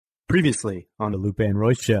Previously on the Lupe and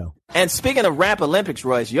Royce Show. And speaking of Rap Olympics,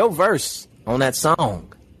 Royce, your verse on that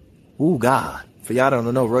song. Ooh, God. For y'all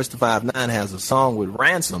don't know, Royce the 5'9" has a song with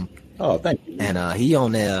Ransom. Oh, thank you. And he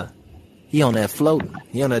on there floating.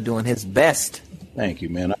 He on there doing his best. Thank you,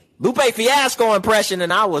 man. Lupe Fiasco impression,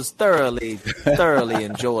 and I was thoroughly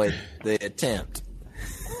enjoyed the attempt.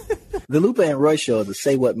 The Lupe and Royce Show is a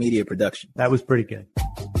Say What Media production. That was pretty good.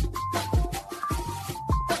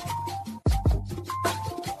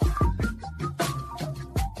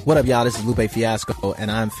 What up, y'all? This is Lupe Fiasco, and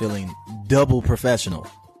I'm feeling double professional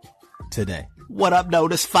today. What up, though?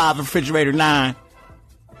 This 5 Refrigerator 9.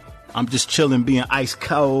 I'm just chilling, being ice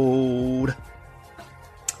cold.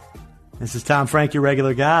 This is Tom Frank, your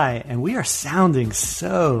regular guy, and we are sounding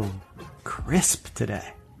so crisp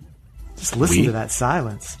today. Just listen to that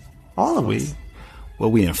silence. All of us. Well,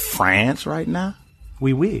 we in France right now?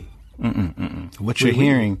 We. What you're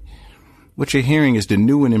hearing is the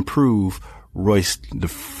new and improved Royce the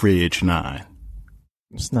Fridge 9.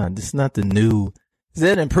 It's not the new. It's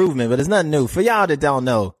an improvement, but it's not new. For y'all that don't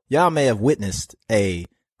know, y'all may have witnessed a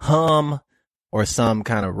hum or some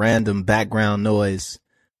kind of random background noise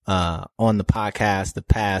on the podcast the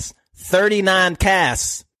past 39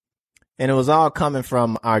 casts. And it was all coming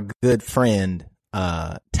from our good friend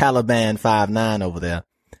Taliban 5'9" over there.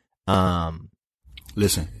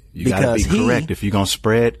 Listen, you got to be correct. If you're going to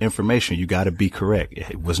spread information, you got to be correct.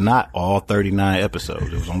 It was not all 39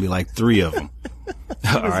 episodes. It was only like 3 of them.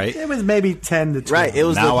 All right. It was maybe 10 to 12. Right. It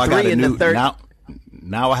was now the 3 and the 30.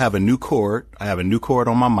 Now I have a new cord. I have a new cord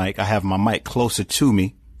on my mic. I have my mic closer to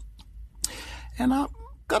me. And I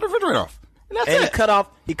cut the refrigerator off. And that's it.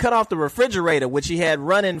 He cut off the refrigerator, which he had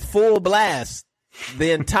running full blast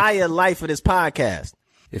the entire life of this podcast.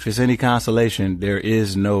 If it's any consolation, there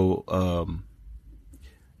is no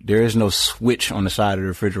switch on the side of the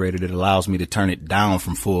refrigerator that allows me to turn it down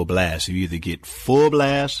from full blast. You either get full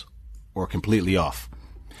blast or completely off.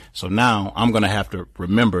 So now I'm going to have to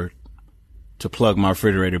remember to plug my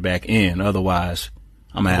refrigerator back in. Otherwise,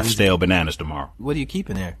 I'm going to have stale bananas tomorrow. What are you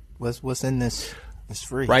keeping there? What's in this? It's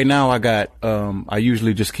free. Right now I got, I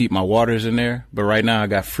usually just keep my waters in there, but right now I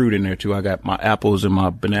got fruit in there too. I got my apples and my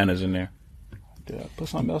bananas in there. Did I put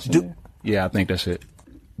something else in there? Yeah, I think that's it.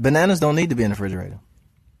 Bananas don't need to be in the refrigerator.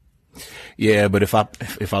 Yeah, but if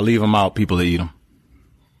I leave them out, people will eat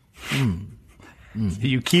them.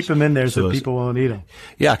 You keep them in there so people won't eat them.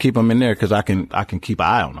 Yeah, I keep them in there because I can keep an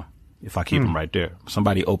eye on them if I keep them right there.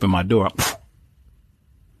 Somebody open my door.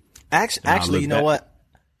 Actually, you know what?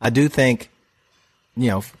 I do think,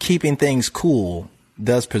 keeping things cool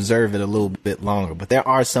does preserve it a little bit longer. But there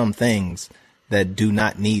are some things that do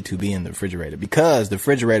not need to be in the refrigerator because the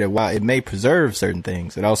refrigerator, while it may preserve certain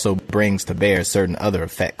things, it also brings to bear certain other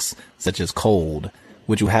effects, such as cold,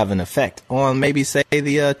 which will have an effect on maybe, say,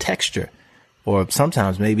 the texture or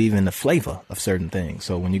sometimes maybe even the flavor of certain things.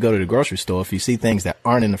 So when you go to the grocery store, if you see things that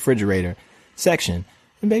aren't in the refrigerator section,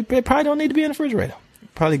 they probably don't need to be in the refrigerator.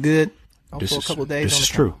 Probably good for a couple of days. This is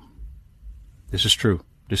true. This is true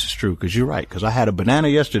because you're right. Because I had a banana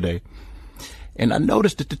yesterday, and I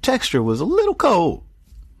noticed that the texture was a little cold.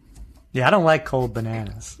 Yeah, I don't like cold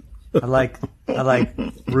bananas. I like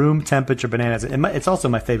room temperature bananas. It's also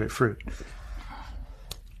my favorite fruit.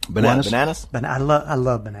 Bananas? What, bananas? I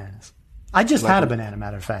love bananas. I just had a banana,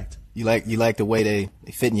 matter of fact. You like the way they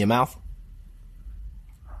fit in your mouth?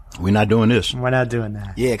 We're not doing this. We're not doing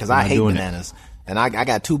that. Yeah, because I hate bananas. And I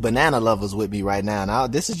got 2 banana lovers with me right now.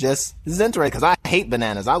 And this is interesting because I hate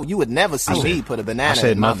bananas. You would never see me put a banana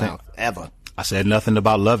in my mouth, ever. I said nothing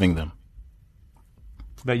about loving them.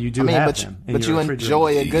 But you do have them. But you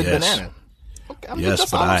enjoy a good banana. Okay,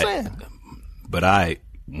 that's all I'm saying. But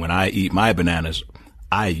when I eat my bananas,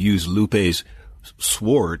 I use Lupe's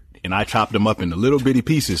sword and I chop them up into little bitty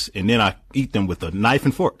pieces and then I eat them with a knife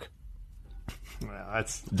and fork. Well,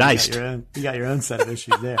 that's diced. You got your own set of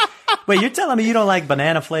issues there. Wait, you're telling me you don't like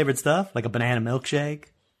banana flavored stuff, like a banana milkshake?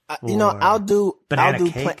 I'll do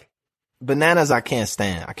cake. Bananas. I can't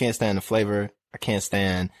stand. I can't stand the flavor. I can't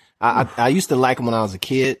stand. I used to like them when I was a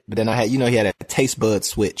kid, but then I had, he had a taste bud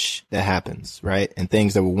switch that happens, right? And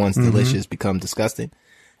things that were once delicious become disgusting,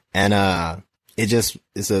 and But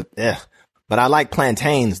I like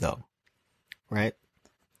plantains though, right?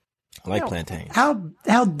 I like plantains.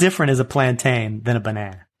 How different is a plantain than a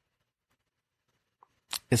banana?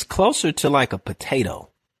 It's closer to like a potato.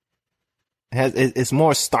 It's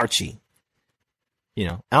more starchy.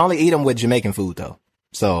 I only eat them with Jamaican food though.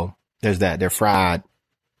 So there's that. They're fried.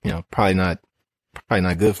 Probably not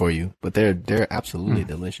good for you, but they're absolutely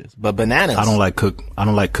delicious. But bananas. I don't like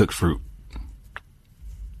cooked fruit.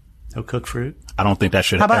 No cooked fruit. I don't think that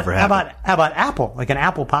should ever happen. How about apple? Like an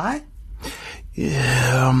apple pie?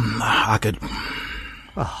 Yeah, I could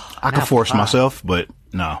force myself, but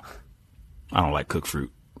no, I don't like cooked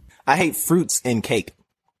fruit. I hate fruits in cake,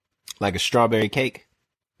 like a strawberry cake.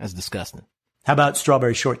 That's disgusting. How about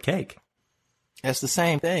strawberry shortcake? That's the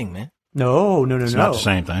same thing, man. No. It's not the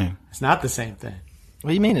same thing. It's not the same thing. What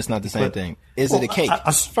do you mean it's not the same thing? Is it a cake?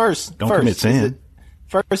 Don't commit sin.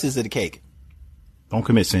 First, is it a cake? Don't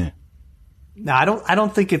commit sin. No, I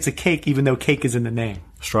don't think it's a cake, even though cake is in the name.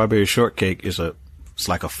 Strawberry shortcake it's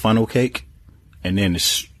like a funnel cake, and then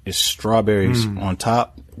it's strawberries on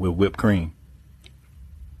top with whipped cream.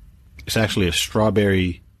 It's actually a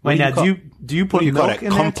strawberry. Wait, now do you put milk in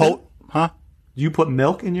there? Compote? Huh? Do you put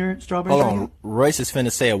milk in your strawberry? Hold on, Royce is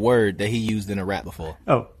finna say a word that he used in a rap before.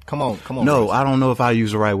 Oh, come on. No, Royce. I don't know if I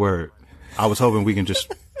use the right word. I was hoping we can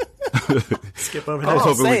just skip over I was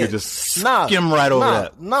that. hoping we could just skim right over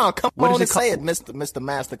that. No, come What on is and it say it, Mr.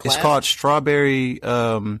 Masterclass. It's called strawberry.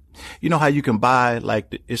 You know how you can buy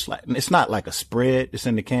it's not like a spread. It's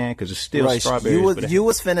in the can because it's still Royce, strawberries. You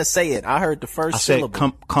was finna say it. I heard the first I said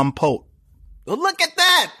syllable. compote. Well, look at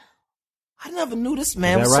that. I never knew this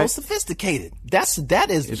man was right? so sophisticated. That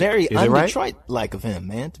is very un-Detroit-like of him,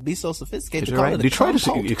 man, to be so sophisticated. Is it right? Detroit is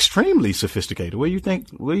extremely sophisticated. Where do you think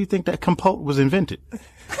that compote was invented?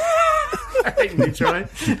 Detroit.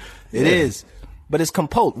 It is. But it's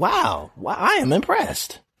compote. Wow. I am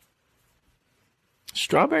impressed.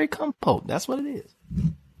 Strawberry compote. That's what it is.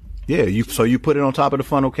 Yeah, you put it on top of the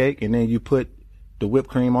funnel cake, and then you put the whipped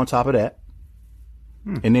cream on top of that.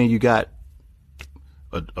 And then you got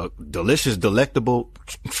a delicious, delectable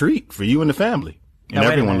treat for you and the family. And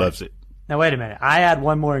everyone loves it. Now, wait a minute. I add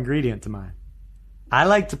one more ingredient to mine. I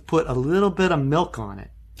like to put a little bit of milk on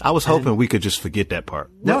it. I was hoping we could just forget that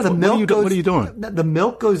part. No, the milk goes. What are you doing? The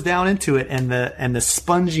milk goes down into it, and the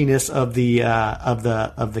sponginess of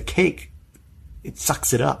the cake, it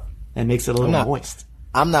sucks it up and makes it a little moist.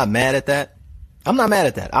 I'm not mad at that.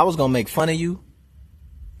 I was gonna make fun of you,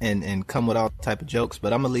 and come with all type of jokes,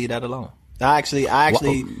 but I'm gonna leave that alone. I actually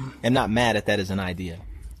am not mad at that as an idea.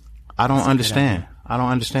 I don't understand.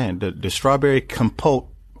 The strawberry compote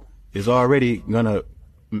is already gonna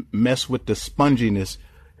mess with the sponginess.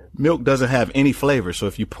 Milk doesn't have any flavor, so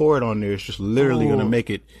if you pour it on there, it's just literally gonna make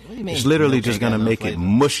it. It's literally just gonna make it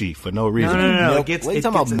mushy for no reason. No. What are you talking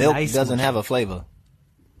about? Milk doesn't have a flavor.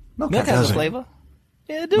 Milk has a flavor.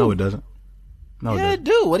 Yeah, it do. No, it doesn't. No, yeah, it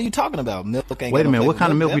do. What are you talking about? Milk ain't. Wait a minute. No what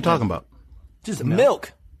kind of milk we definitely. talking about? Just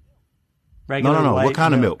Milk. Regular No. white What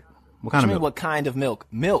kind of milk? What kind of milk? What kind of milk?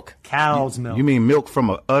 Milk. Cow's milk. You mean milk from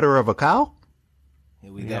a udder of a cow?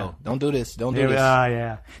 Here we go. Don't do this. Don't do Here this.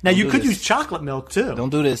 yeah. Now you do could this. use chocolate milk too. Don't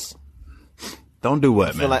do this. Don't do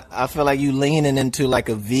what, man? I feel like you leaning into like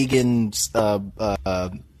a vegan thing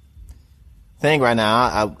right now.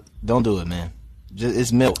 I don't do it, man.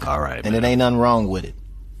 It's milk. All right, and man. it ain't nothing wrong with it.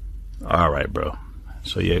 All right, bro.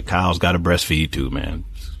 So yeah, cows got to breastfeed too, man.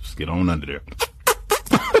 Just get on under there.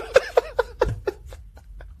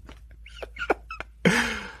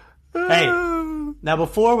 Hey, now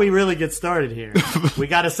before we really get started here, we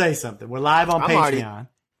got to say something. We're live on Patreon.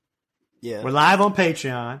 Yeah. We're live on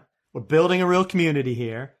Patreon. We're building a real community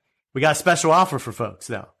here. We got a special offer for folks,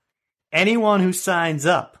 though. Anyone who signs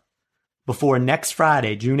up before next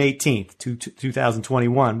Friday, June 18th,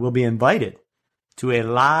 2021, will be invited to a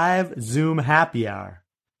live Zoom happy hour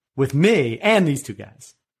with me and these two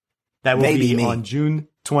guys. That will be on June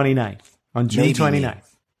 29th. On June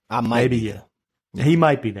 29th. I might be there. He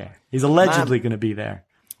might be there. He's allegedly going to be there.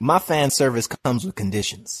 My fan service comes with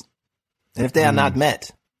conditions. And if they are not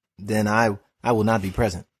met, then I will not be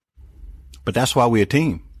present. But that's why we're a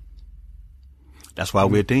team. That's why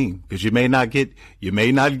we're a team. Because you may not get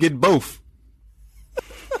both.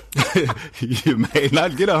 You may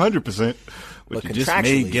not get 100%, but you just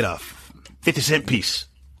may get a 50-cent piece.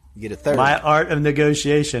 You get a third. My art of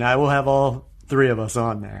negotiation. I will have all three of us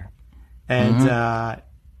on there. And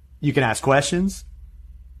you can ask questions.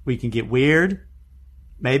 We can get weird.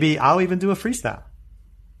 Maybe I'll even do a freestyle.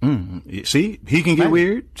 See, he can get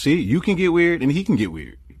weird. See, you can get weird, and he can get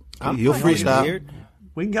weird. He'll freestyle.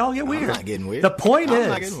 We can all get weird. I'm not getting weird. The point I'm is,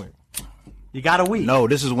 not getting weird. You got a week. No,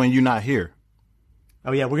 this is when you're not here.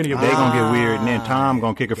 Oh yeah, we're gonna get They're weird. gonna get weird, and then Tom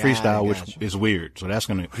gonna kick a freestyle, which is weird. So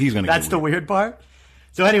he's gonna. That's the weird part.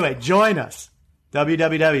 So anyway, join us.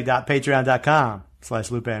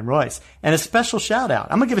 www.patreon.com/Lupe and Royce. And a special shout out.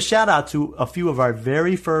 I'm gonna give a shout out to a few of our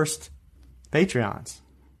very first Patreons.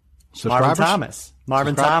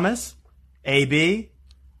 Marvin Thomas, AB,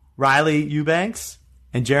 Riley Eubanks,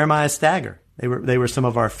 and Jeremiah Stagger. They were some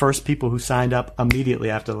of our first people who signed up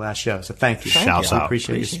immediately after the last show. So thank you. Shouts out.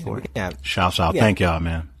 Appreciate your support. Shouts out. Thank y'all,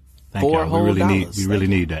 man. Thank y'all. We really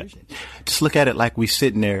need that. Just look at it like we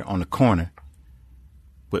sitting there on the corner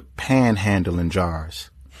with panhandling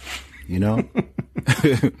jars, you know?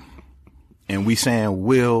 And we saying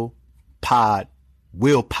we'll pod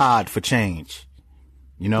for change.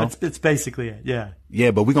 You know? It's basically it, yeah.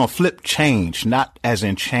 Yeah, but we're going to flip change, not as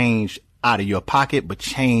in change out of your pocket, but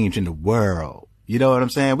change in the world. You know what I'm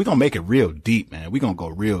saying? We're going to make it real deep, man. We're going to go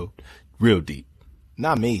real deep.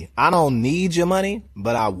 Not me. I don't need your money,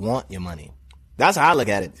 but I want your money. That's how I look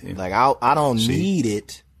at it. Yeah. Like, I don't need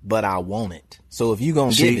it, but I want it. So if you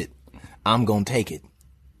going to give it, I'm going to take it.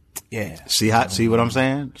 Yeah. See what I'm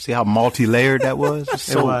saying? See how multi-layered that was?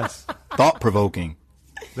 It was. Thought-provoking.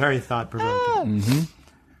 Very thought-provoking.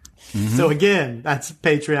 So again, that's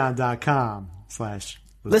patreon.com/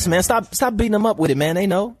 Listen, man, stop beating them up with it, man. They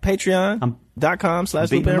know.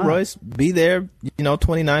 Patreon.com/Lupe and Royce. Be there. 29th,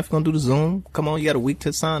 we're going to do the Zoom. Come on, you got a week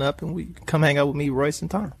to sign up, and we come hang out with me, Royce, and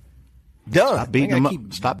Tom. Done.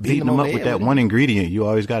 Stop beating them up with that one ingredient you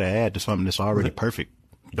always got to add to something that's already perfect.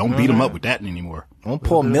 Don't beat them up with that anymore. Don't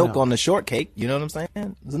pour milk on the shortcake. You know what I'm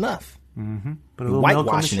saying? It's enough. Mm-hmm. Put a little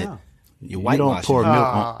whitewashing it. You don't pour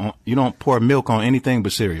milk you don't pour milk on anything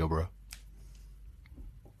but cereal, bro.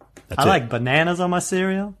 I like bananas on my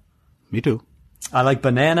cereal. Me too. I like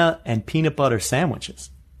banana and peanut butter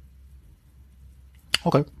sandwiches.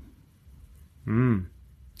 Okay. I can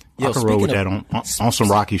roll with that on some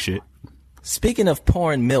Rocky shit. Speaking of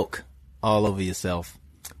pouring milk all over yourself.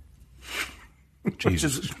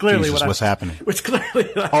 Jesus, which is clearly what's happening. Which clearly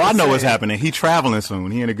I know what's happening. He traveling soon.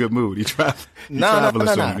 He in a good mood. He traveling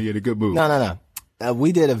soon. He in a good mood. No.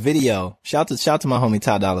 We did a video. Shout to my homie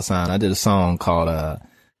Ty Dolla $ign. I did a song called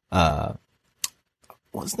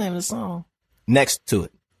what's the name of the song? Next to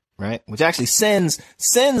It, right? Which actually sends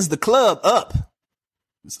the club up,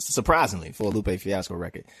 surprisingly, for a Lupe Fiasco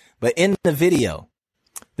record. But in the video,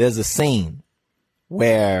 there's a scene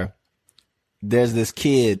where there's this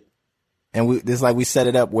kid, and we set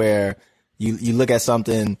it up where you look at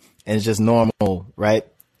something and it's just normal, right?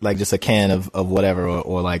 Like just a can of whatever,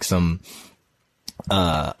 or like some,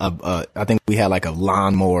 I think we had like a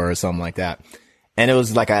lawnmower or something like that. And it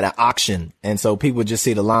was like at an auction. And so people would just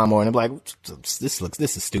see the lawnmower and they'd be like, this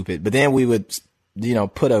is stupid. But then we would,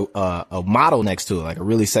 put a model next to it, like a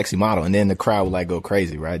really sexy model. And then the crowd would like go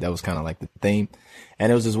crazy, right? That was kind of like the theme. And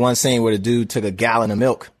there was this one scene where the dude took a gallon of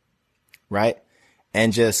milk, right?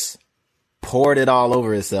 And just poured it all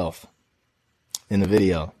over himself in the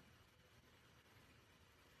video.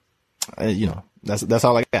 That's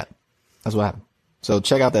all I got. That's what happened. So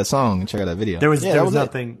check out that song and check out that video. There was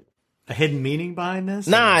nothing, a hidden meaning behind this?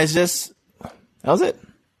 Nah, it's just, that was it.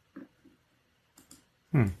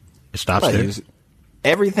 It stops there.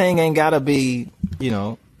 Everything ain't gotta be,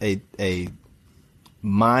 a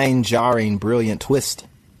mind-jarring, brilliant twist.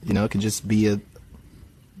 It could just be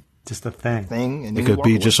just a thing. And it could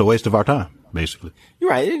be just a waste of our time, basically. You're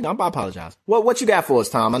right. I apologize. What you got for us,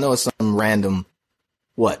 Tom? I know it's some random,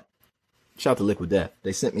 what? Shout out to Liquid Death.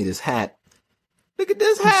 They sent me this hat. Look at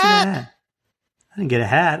this hat. I didn't get a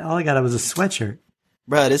hat. All I got was a sweatshirt.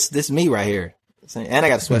 Bro, this me right here. And I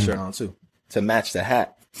got a sweatshirt on, too, to match the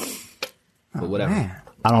hat. But whatever. Man.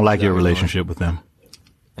 I don't like your relationship with them.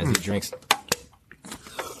 As he drinks.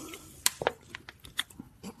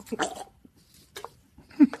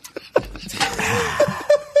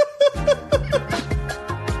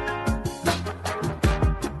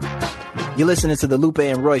 You're listening to the Lupe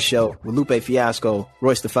and Royce Show with Lupe Fiasco,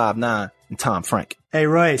 Royce the 5'9", and Tom Frank. Hey,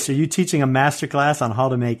 Royce, are you teaching a masterclass on how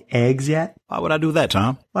to make eggs yet? Why would I do that,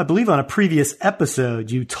 Tom? Well, I believe on a previous episode,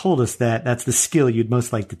 you told us that that's the skill you'd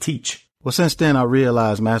most like to teach. Well, since then, I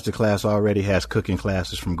realized Masterclass already has cooking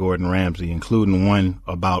classes from Gordon Ramsay, including one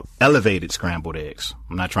about elevated scrambled eggs.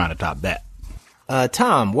 I'm not trying to top that.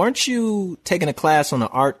 Tom, weren't you taking a class on the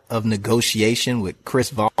art of negotiation with Chris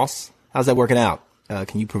Voss? How's that working out?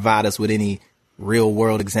 Can you provide us with any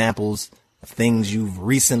real-world examples of things you've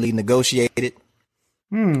recently negotiated?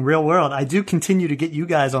 Real world. I do continue to get you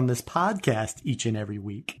guys on this podcast each and every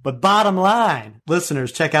week. But bottom line,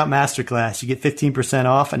 listeners, check out Masterclass. You get 15%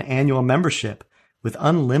 off an annual membership with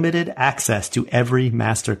unlimited access to every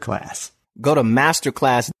masterclass. Go to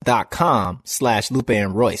masterclass.com/Lupe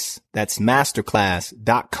and Royce. That's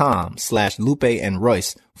masterclass.com/Lupe and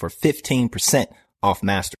Royce for 15% off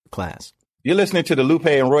Masterclass. You're listening to the Lupe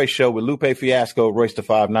and Royce Show with Lupe Fiasco, Royce the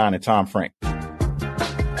 5'9", and Tom Frank.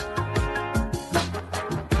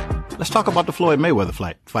 Let's talk about the Floyd Mayweather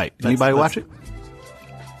fight. Did anybody watch it?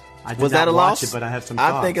 I did was that a loss? But I have some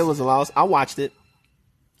thoughts. I think it was a loss. I watched it.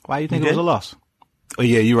 Why do you think You it was did? a loss? Oh,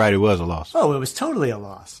 yeah, you're right. It was a loss. Oh, it was totally a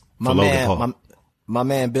loss. My Logan Paul. man, my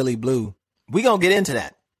man Billy Blue. We gonna get into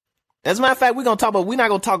that. As a matter of fact, we're not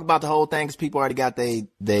gonna talk about the whole thing because people already got we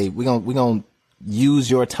gonna use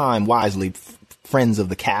your time wisely, friends of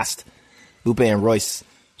the cast, Lupe and Royce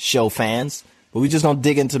show fans. But we just gonna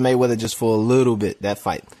dig into Mayweather just for a little bit, that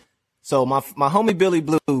fight. So my homie Billy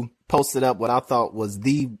Blue posted up what I thought was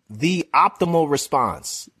the optimal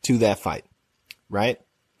response to that fight, right?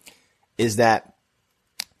 Is that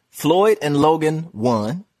Floyd and Logan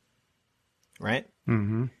won, right?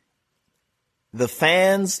 Mm-hmm. The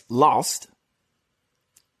fans lost.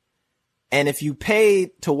 And if you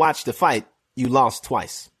paid to watch the fight, you lost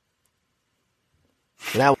twice.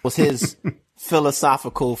 So that was his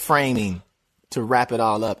philosophical framing to wrap it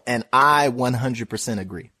all up. And I 100%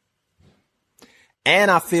 agree.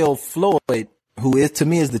 And I feel Floyd, who is to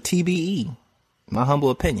me is the TBE, my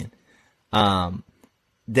humble opinion,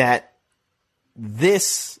 that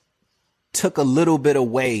this took a little bit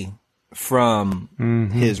away from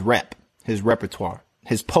his repertoire,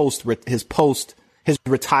 his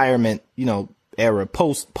retirement, era,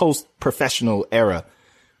 post professional era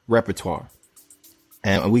repertoire.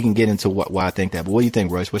 And we can get into why I think that. But what do you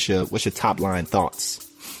think, Royce? What's your top line thoughts?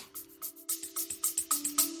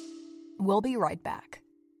 We'll be right back.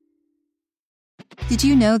 Did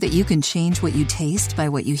you know that you can change what you taste by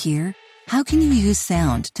what you hear? How can you use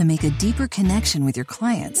sound to make a deeper connection with your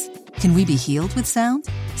clients? Can we be healed with sound?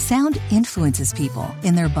 Sound influences people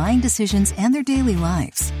in their buying decisions and their daily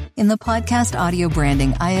lives. In the podcast Audio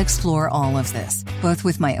Branding, I explore all of this, both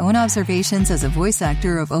with my own observations as a voice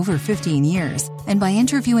actor of over 15 years and by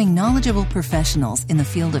interviewing knowledgeable professionals in the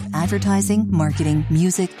field of advertising, marketing,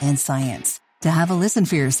 music, and science. To have a listen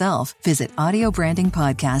for yourself, visit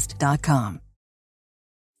audiobrandingpodcast.com.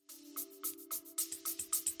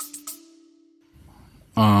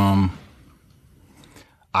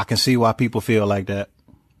 I can see why people feel like that.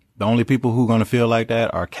 The only people who are going to feel like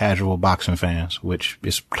that are casual boxing fans, which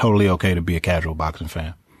is totally okay to be a casual boxing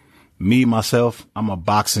fan. Me, myself, I'm a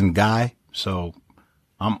boxing guy, so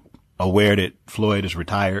I'm aware that Floyd is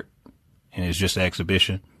retired and it's just an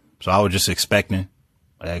exhibition. So I was just expecting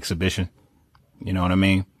an exhibition. You know what I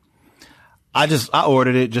mean? I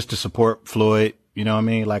ordered it just to support Floyd. You know what I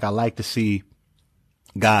mean? Like, I like to see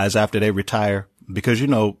guys after they retire because,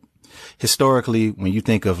 historically, when you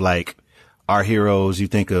think of like our heroes, you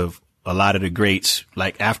think of a lot of the greats,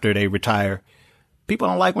 like after they retire, people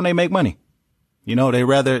don't like when they make money. They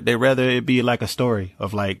rather it be like a story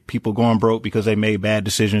of like people going broke because they made bad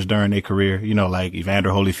decisions during their career, like Evander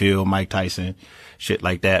Holyfield, Mike Tyson, shit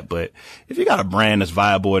like that. But if you got a brand that's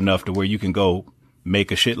viable enough to where you can go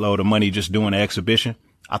make a shitload of money just doing an exhibition,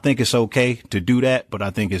 I think it's okay to do that. But I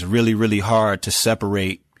think it's really, really hard to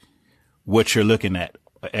separate what you're looking at,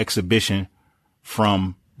 an exhibition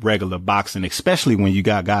from regular boxing, especially when you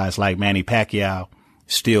got guys like Manny Pacquiao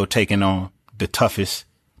still taking on the toughest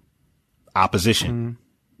opposition.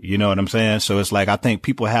 You know what I'm saying? So it's like, I think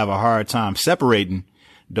people have a hard time separating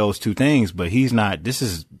those two things, but he's not,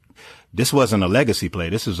 this wasn't a legacy play.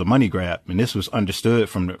 This is a money grab. And this was understood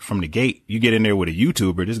from the gate. You get in there with a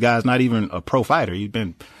YouTuber. This guy's not even a pro fighter.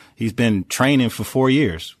 He's been training for 4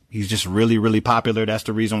 years. He's just really, really popular. That's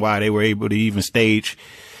the reason why they were able to even stage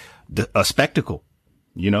a spectacle,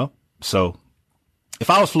 So if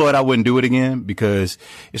I was Floyd, I wouldn't do it again because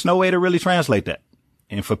it's no way to really translate that.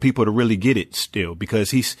 And for people to really get it still,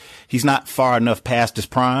 because he's not far enough past his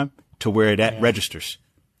prime to where that registers.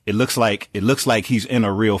 It looks like he's in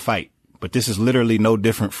a real fight, but this is literally no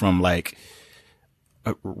different from like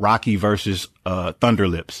Rocky versus Thunder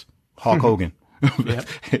Lips, Hulk Hogan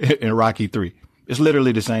in Rocky 3. It's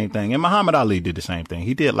literally the same thing. And Muhammad Ali did the same thing.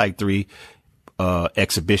 He did like 3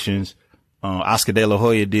 exhibitions. Oscar De La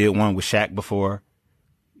Hoya did one with Shaq before.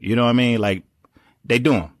 You know what I mean? Like, they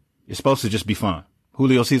do them. It's supposed to just be fun.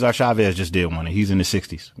 Julio Cesar Chavez just did one and he's in the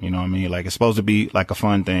 60s. You know what I mean? Like, it's supposed to be like a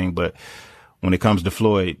fun thing, but when it comes to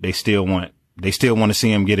Floyd, they still want to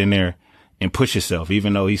see him get in there and push himself,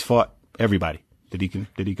 even though he's fought everybody that he can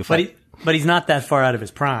fight. But he's not that far out of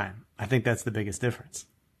his prime. I think that's the biggest difference.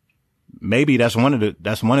 Maybe that's one of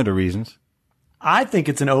the reasons. I think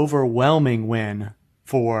it's an overwhelming win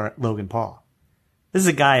for Logan Paul. This is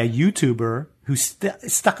a guy, a YouTuber, who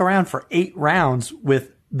stuck around for 8 rounds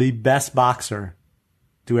with the best boxer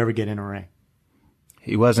to ever get in a ring.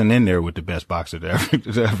 He wasn't in there with the best boxer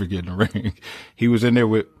to ever get in the ring. He was in there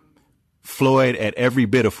with Floyd at every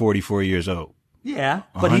bit of 44 years old. Yeah,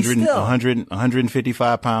 but he's still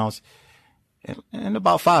 155 pounds and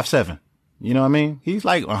about 5'7". You know what I mean? He's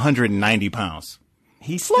like 190 pounds.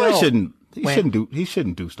 He's Floyd still, shouldn't. He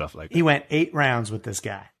shouldn't do stuff like that. He went 8 rounds with this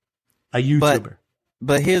guy, a YouTuber.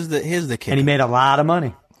 But here's the kicker. And he made a lot of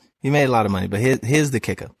money. He made a lot of money, but here's the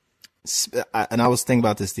kicker. And I was thinking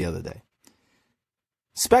about this the other day.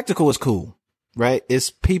 Spectacle is cool, right? It's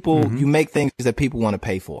people, you make things that people want to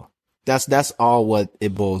pay for. That's all what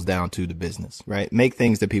it boils down to, the business, right? Make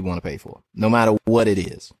things that people want to pay for, no matter what it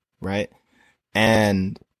is, right?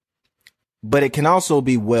 But it can also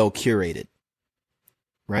be well curated,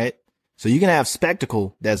 right? So you can have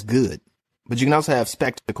spectacle that's good, but you can also have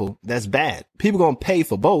spectacle that's bad. People gonna pay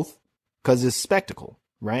for both because it's spectacle,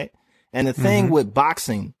 right? And the thing with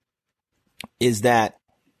boxing is that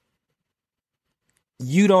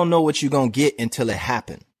you don't know what you're going to get until it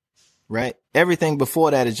happened, right? Everything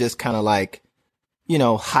before that is just kind of like,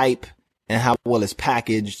 hype and how well it's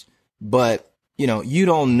packaged. But, you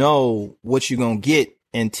don't know what you're going to get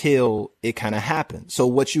until it kind of happens. So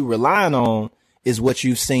what you relying on is what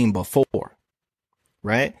you've seen before,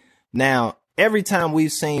 right? Now, every time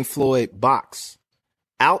we've seen Floyd box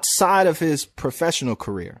outside of his professional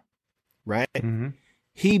career, right?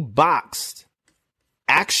 He boxed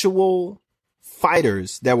actual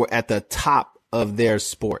fighters that were at the top of their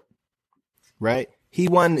sport, right? He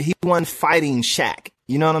won fighting Shaq.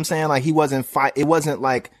 You know what I'm saying? Like, it wasn't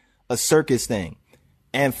like a circus thing.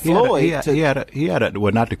 And Floyd, he had a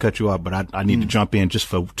well, not to cut you off, but I need to jump in just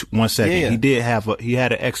for 1 second. Yeah. He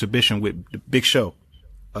had an exhibition with the Big Show,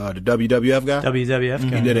 the WWF guy. WWF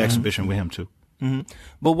guy. He did an exhibition with him too.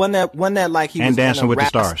 But wasn't that like he and was Dancing with the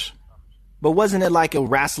Stars? But wasn't it like a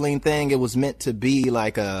wrestling thing? It was meant to be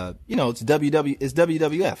like it's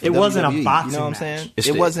WWF. It wasn't a boxing You know what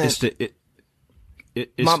I'm match. saying?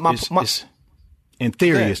 In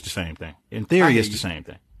theory, it's the same thing. In theory, it's the same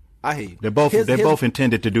thing. I hear you. They're both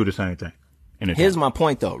intended to do the same thing. Here's my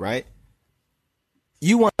point, though, right?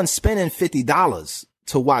 You weren't spending $50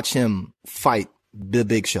 to watch him fight the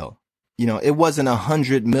Big Show. It wasn't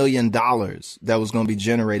 $100 million that was going to be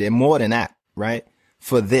generated, and more than that, right?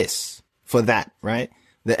 For that, right?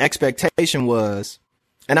 The expectation was,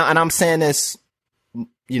 and I'm saying this,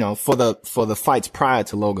 for the fights prior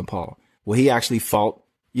to Logan Paul, where he actually fought,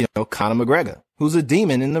 Conor McGregor, who's a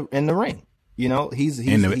demon in the ring. He's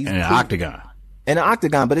in the octagon. In the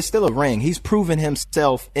octagon, but it's still a ring. He's proven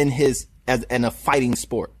himself in a fighting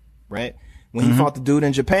sport, right? When he fought the dude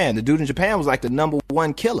in Japan was like the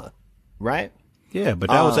 #1 killer, right? Yeah,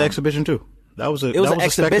 but that was an exhibition too. That was an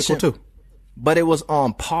exhibition too. But it was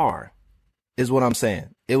on par, is what I'm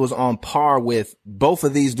saying. It was on par with both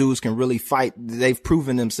of these dudes can really fight. They've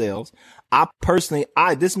proven themselves. I didn't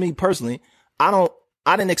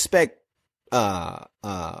expect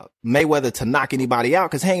Mayweather to knock anybody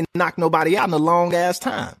out, because he ain't knocked nobody out in a long ass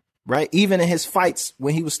time, right? Even in his fights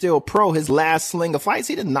when he was still pro, his last sling of fights,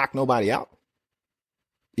 he didn't knock nobody out.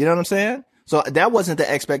 You know what I'm saying? So that wasn't the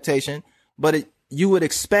expectation, but you would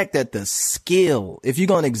expect that the skill, if you're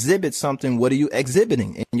going to exhibit something, what are you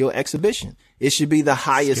exhibiting in your exhibition? It should be the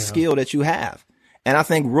highest skill that you have. And I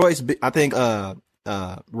think Royce being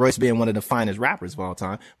one of the finest rappers of all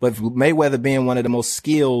time, but Mayweather being one of the most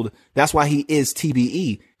skilled, that's why he is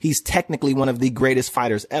TBE. He's technically one of the greatest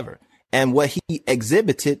fighters ever. And what he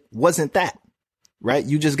exhibited wasn't that, right?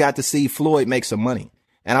 You just got to see Floyd make some money.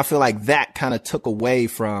 And I feel like that kind of took away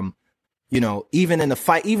from, even in the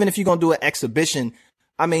fight, even if you're going to do an exhibition,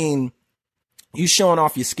 I mean, you showing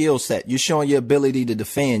off your skill set. You're showing your ability to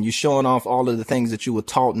defend. You're showing off all of the things that you were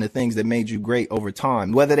taught and the things that made you great over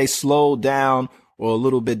time, whether they slowed down or a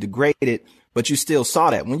little bit degraded, but you still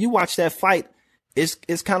saw that. When you watch that fight, it's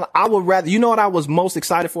kind of, I would rather, what I was most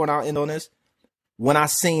excited for, and I'll end on this, when I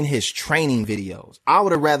seen his training videos. I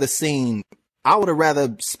would have rather spent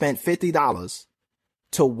 $50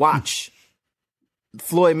 to watch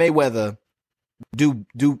Floyd Mayweather do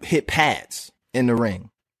hit pads in the ring,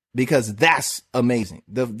 because that's amazing.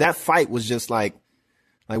 That fight was just like,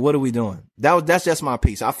 what are we doing? That's just my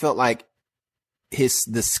piece. I felt like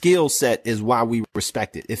the skill set is why we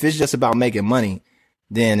respect it. If it's just about making money,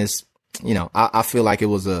 then it's, I feel like it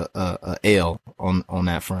was a L on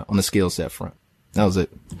that front, on the skill set front. That was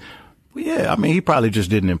it. Well, yeah, I mean, he probably just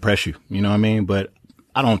didn't impress you. You know what I mean? But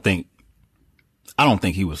I don't think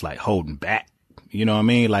he was like holding back. You know what I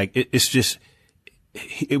mean? Like it's just,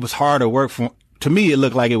 it was hard to work for. To me, it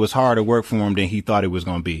looked like it was harder work for him than he thought it was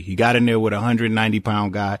going to be. He got in there with a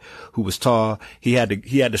 190-pound guy who was tall. He had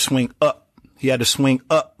to swing up. He had to swing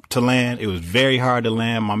up to land. It was very hard to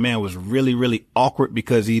land. My man was really, really awkward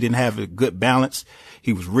because he didn't have a good balance.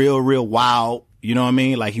 He was real, real wild. You know what I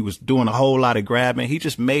mean? Like, he was doing a whole lot of grabbing. He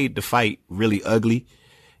just made the fight really ugly.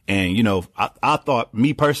 And, I thought,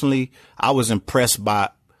 me personally, I was impressed by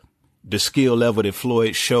the skill level that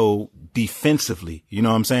Floyd showed defensively. You know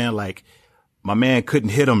what I'm saying? Like, my man couldn't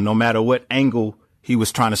hit him no matter what angle he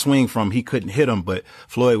was trying to swing from. He couldn't hit him, but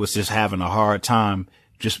Floyd was just having a hard time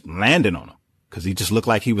just landing on him because he just looked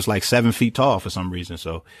like he was like 7 feet tall for some reason.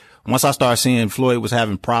 So once I started seeing Floyd was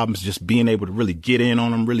having problems just being able to really get in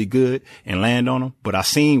on him really good and land on him, but I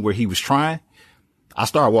seen where he was trying, I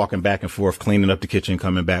started walking back and forth, cleaning up the kitchen,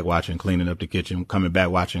 coming back, watching, cleaning up the kitchen, coming back,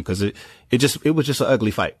 watching, because it was just an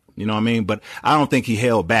ugly fight. You know what I mean? But I don't think he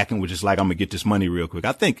held back and was just like, I'm going to get this money real quick.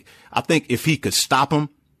 I think if he could stop him,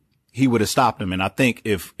 he would have stopped him. And I think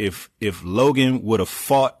if Logan would have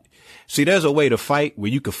fought, see, there's a way to fight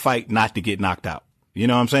where you could fight not to get knocked out. You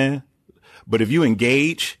know what I'm saying? But if you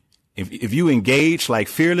engage, if you engage like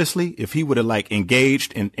fearlessly, if he would have like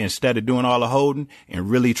engaged and instead of doing all the holding and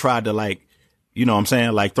really tried to like, you know what I'm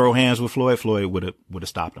saying, like throw hands with Floyd would have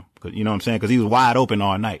stopped him. Cause, you know what I'm saying? Cause he was wide open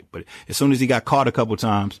all night. But as soon as he got caught a couple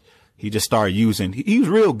times, he just started using, he was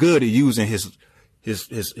real good at using his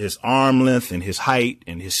arm length and his height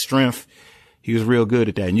and his strength. He was real good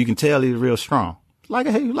at that. And you can tell he was real strong. Like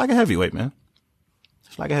a heavyweight, man.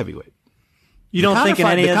 It's like a heavyweight. You don't think in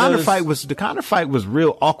any of those... The Conor fight was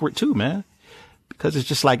real awkward too, man. Because it's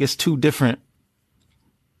just like, it's two different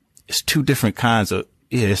kinds of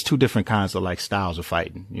like styles of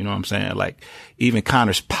fighting. You know what I'm saying? Like even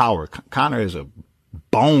Conor's power. Conor is a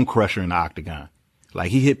bone crusher in the octagon.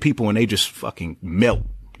 Like he hit people and they just fucking melt.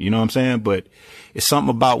 You know what I'm saying? But it's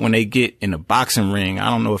something about when they get in the boxing ring. I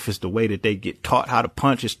don't know if it's the way that they get taught how to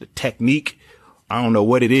punch. It's the technique. I don't know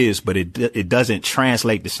what it is, but it doesn't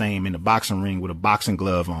translate the same in the boxing ring with a boxing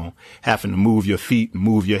glove on, having to move your feet and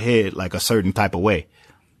move your head like a certain type of way.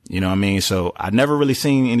 You know what I mean? So I never really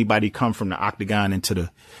seen anybody come from the octagon into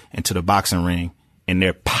the boxing ring and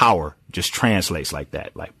their power just translates like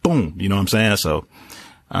that. Like boom. You know what I'm saying? So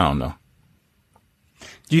I don't know.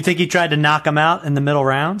 Do you think he tried to knock him out in the middle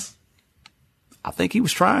rounds? I think he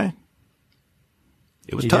was trying.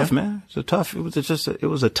 It was tough, man.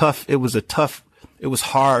 It was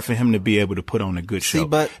hard for him to be able to put on a good show. See,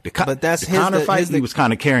 but that's the Conor fight. He was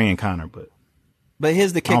kind of carrying Conor, but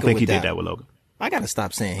here's the kicker. I don't think he did that with Logan. I gotta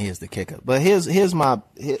stop saying here's the kicker. But here's why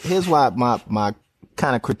my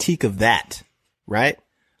kind of critique of that, right?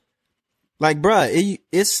 Like, bruh,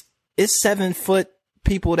 it's 7 foot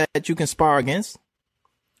people that you can spar against,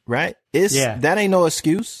 right? That ain't no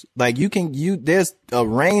excuse. Like there's a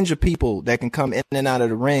range of people that can come in and out of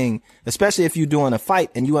the ring, especially if you're doing a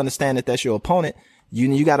fight and you understand that that's your opponent.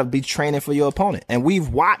 You got to be training for your opponent. And we've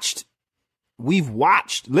literally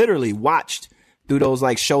watched through those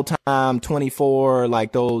like Showtime 24,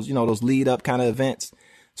 like those, you know, those lead up kind of events.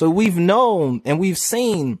 So we've known and we've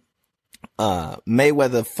seen,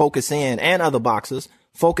 Mayweather focus in and other boxers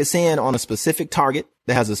focus in on a specific target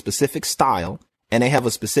that has a specific style. And they have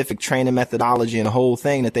a specific training methodology and a whole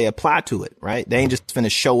thing that they apply to it, right? They ain't just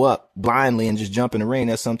finna show up blindly and just jump in the ring.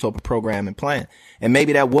 There's some type of program and plan. And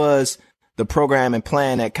maybe that was the program and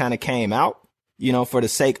plan that kind of came out, you know, for the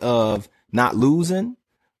sake of not losing.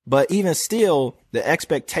 But even still, the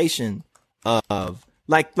expectation of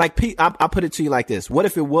I put it to you like this. What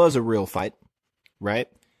if it was a real fight, right?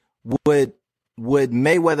 Would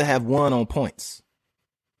Mayweather have won on points?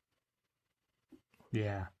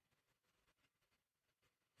 Yeah.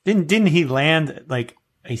 Didn't he land like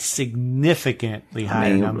a significantly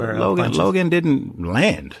higher number of punches? Logan didn't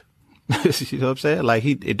land. You know what I'm saying? Like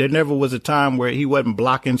there never was a time where he wasn't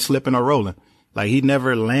blocking, slipping, or rolling. Like he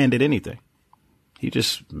never landed anything. He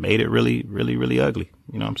just made it really, really, really ugly.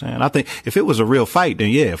 You know what I'm saying? I think if it was a real fight, then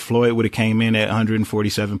yeah, Floyd would have came in at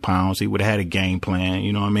 147 pounds. He would have had a game plan.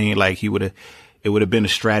 You know what I mean? Like it would have been a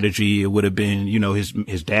strategy. It would have been, you know,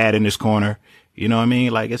 his dad in his corner. You know what I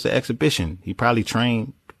mean? Like it's an exhibition. He probably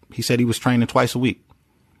trained. He said he was training twice a week.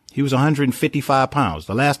 He was 155 pounds.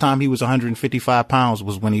 The last time he was 155 pounds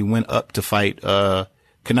was when he went up to fight,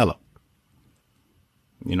 Canelo.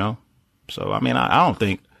 You know? So, I mean, I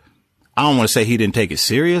don't want to say he didn't take it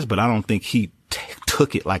serious, but I don't think he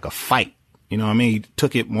took it like a fight. You know what I mean? He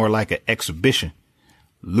took it more like an exhibition.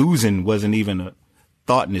 Losing wasn't even a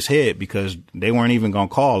thought in his head because they weren't even going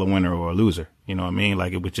to call a winner or a loser. You know what I mean?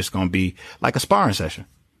 Like it was just going to be like a sparring session.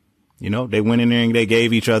 You know, they went in there and they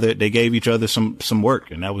gave each other some work,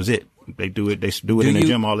 and that was it. They do it in the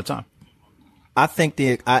gym all the time. I think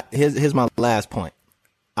here's my last point.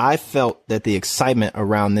 I felt that the excitement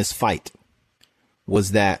around this fight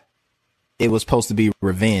was that it was supposed to be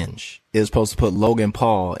revenge. It was supposed to put Logan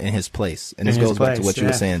Paul in his place. And this goes back to what you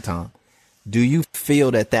were saying, Tom. Do you feel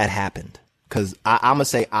that happened? Because I'm going to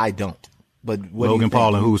say I don't. But Logan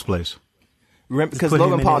Paul in whose place? Because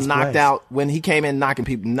Logan Paul knocked out when he came in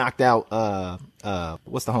knocked out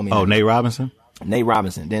what's the homie name? Nate Robinson. Nate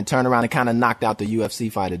Robinson. Then turned around and kind of knocked out the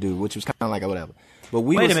UFC fighter dude, which was kind of like a whatever. But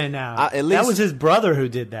wait a minute now. At least, that was his brother who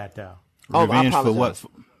did that, though. Revenge for what?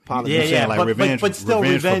 Yeah, like but still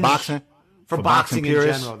revenge for boxing. For boxing in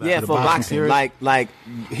general, though. Yeah, for boxing. Like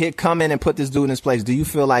he'd come in and put this dude in his place. Do you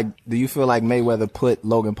feel like Mayweather put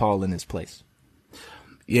Logan Paul in his place?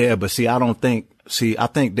 Yeah, but I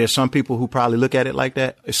think there's some people who probably look at it like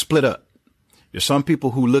that. It's split up. There's some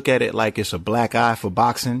people who look at it like it's a black eye for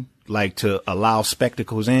boxing, like to allow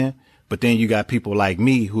spectacles in. But then you got people like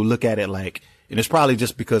me who look at it like, and it's probably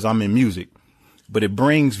just because I'm in music, but it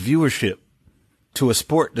brings viewership to a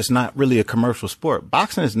sport that's not really a commercial sport.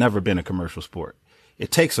 Boxing has never been a commercial sport.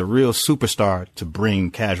 It takes a real superstar to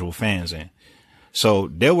bring casual fans in. So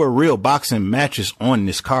there were real boxing matches on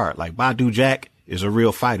this card. Like Badu Jack is a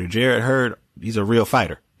real fighter. Jarrett Hurd, he's a real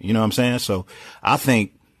fighter. You know what I'm saying? So I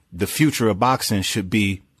think the future of boxing should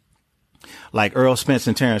be like Earl Spence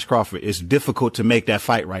and Terrence Crawford. It's difficult to make that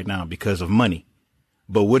fight right now because of money.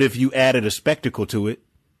 But what if you added a spectacle to it?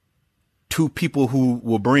 Two people who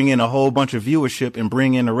will bring in a whole bunch of viewership and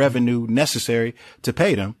bring in the revenue necessary to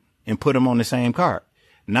pay them and put them on the same card.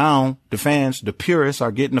 Now the fans, the purists,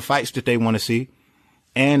 are getting the fights that they want to see,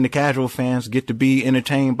 and the casual fans get to be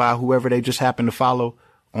entertained by whoever they just happen to follow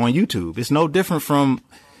on YouTube. It's no different from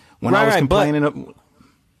when I was complaining.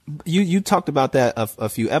 You talked about that a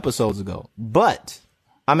few episodes ago, but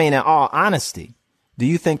I mean, in all honesty, do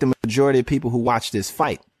you think the majority of people who watched this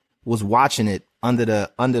fight was watching it under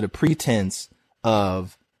the pretense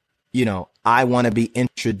of, you know, I want to be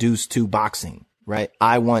introduced to boxing, right?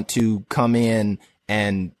 I want to come in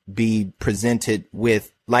and be presented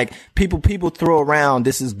with, like, people throw around,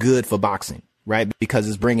 this is good for boxing, right? Because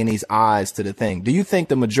it's bringing these eyes to the thing. Do you think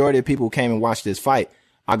the majority of people who came and watched this fight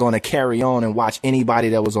are going to carry on and watch anybody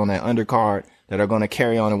that was on that undercard, that are going to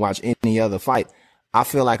carry on and watch any other fight? I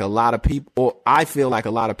feel like a lot of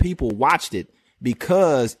people watched it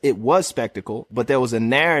because it was spectacle, but there was a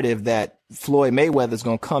narrative that Floyd Mayweather's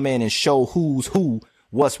going to come in and show who's who,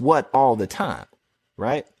 what's what all the time,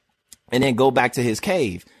 right? And then go back to his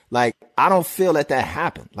cave. Like, I don't feel that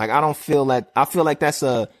happened. Like, I feel like that's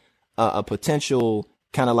a potential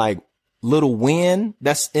kind of like little win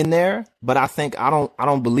that's in there, but I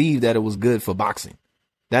don't believe that it was good for boxing.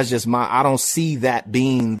 That's just I don't see that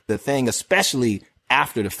being the thing, especially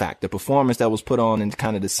after the fact, the performance that was put on and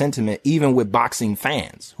kind of the sentiment, even with boxing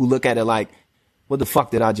fans who look at it like, what the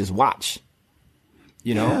fuck did I just watch?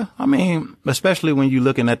 You know? Yeah, I mean, especially when you're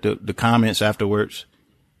looking at the comments afterwards,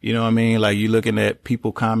 you know what I mean? Like, you're looking at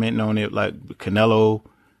people commenting on it, like Canelo,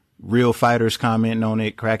 real fighters commenting on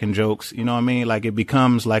it, cracking jokes, you know what I mean? Like, it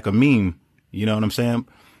becomes like a meme, you know what I'm saying?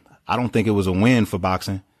 I don't think it was a win for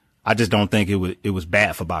boxing. I just don't think it was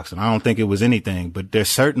bad for boxing. I don't think it was anything, but there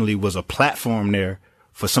certainly was a platform there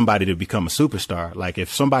for somebody to become a superstar. Like,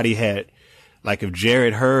 if somebody had, like, if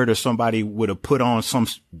Jarrett Hurd or somebody would have put on some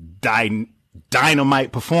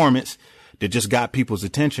dynamite performance that just got people's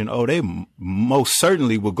attention, they most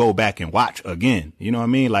certainly would go back and watch again. You know what I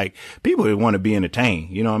mean? Like, people would want to be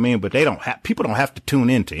entertained, you know what I mean? But people don't have to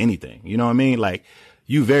tune into anything. You know what I mean? Like,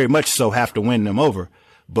 you very much so have to win them over,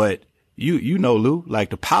 but you know, Lou,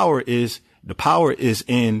 like, the power is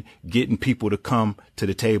in getting people to come to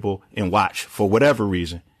the table and watch for whatever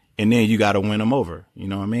reason. And then you got to win them over. You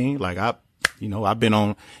know what I mean? Like, I've been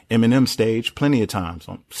on Eminem stage plenty of times,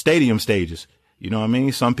 on stadium stages. You know what I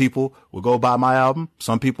mean? Some people will go buy my album.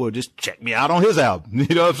 Some people will just check me out on his album.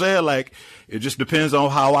 You know what I'm saying? Like, it just depends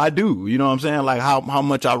on how I do. You know what I'm saying? Like, how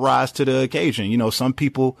much I rise to the occasion. You know, some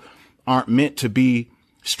people aren't meant to be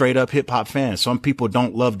straight up hip hop fans. Some people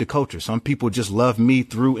don't love the culture. Some people just love me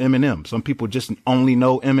through Eminem. Some people just only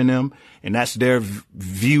know Eminem, and that's their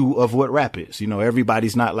view of what rap is. You know,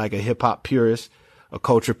 everybody's not like a hip hop purist, a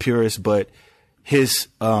culture purist, but his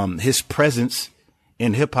presence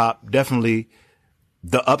in hip hop, definitely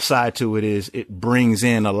the upside to it is it brings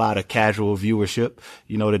in a lot of casual viewership.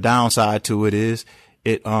 You know, the downside to it is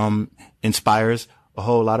it inspires a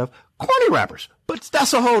whole lot of corny rappers, but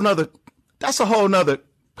that's a whole nother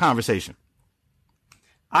conversation.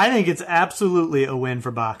 I think it's absolutely a win for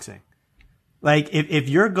boxing. Like, if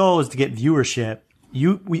your goal is to get viewership,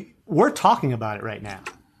 we're talking about it right now.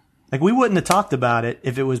 Like, we wouldn't have talked about it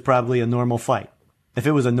if it was probably a normal fight. If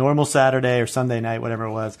it was a normal Saturday or Sunday night, whatever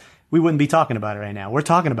it was, we wouldn't be talking about it right now. We're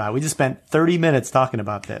talking about it. We just spent 30 minutes talking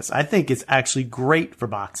about this. I think it's actually great for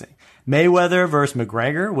boxing. Mayweather versus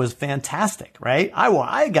McGregor was fantastic, right?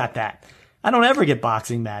 I got that. I don't ever get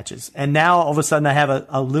boxing matches. And now all of a sudden I have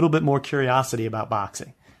a little bit more curiosity about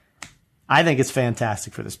boxing. I think it's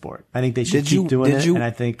fantastic for the sport. I think they should keep doing it. And I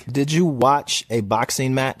think. Did you watch a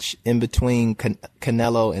boxing match in between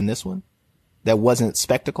Canelo and this one? that wasn't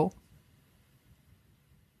spectacle?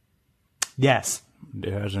 Yes.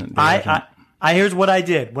 There hasn't. I here's what I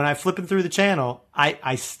did. When I flipping through the channel,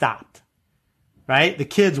 I stopped. Right? The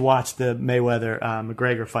kids watched the Mayweather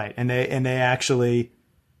McGregor fight, and they actually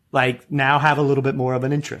like now have a little bit more of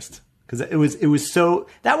an interest. Because it was so,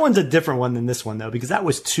 that one's a different one than this one though, because that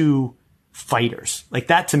was two fighters. Like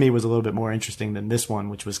that to me was a little bit more interesting than this one,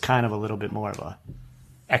 which was kind of a little bit more of a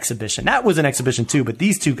exhibition. That was an exhibition too, but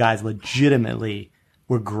these two guys legitimately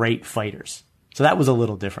were great fighters. So that was a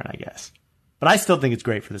little different, I guess. But I still think it's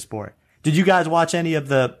great for the sport. Did you guys watch any of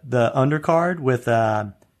the undercard with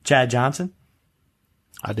Chad Johnson?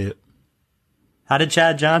 I did. How did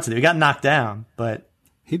Chad Johnson do? He got knocked down, but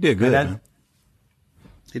he did good, man.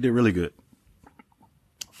 He did really good.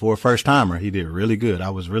 For a first timer, he did really good.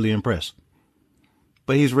 I was really impressed.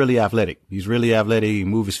 But he's really athletic. He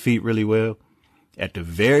moves his feet really well. At the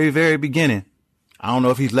very, very beginning, I don't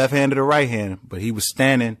know if he's left-handed or right-handed, but he was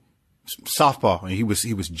standing softball and he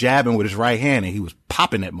was jabbing with his right hand and he was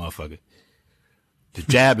popping that motherfucker. The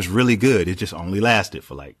jab is really good. It just only lasted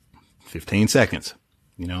for like 15 seconds.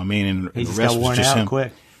 You know what I mean? And he the rest was just him.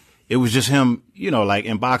 Quick. It was just him, you know, like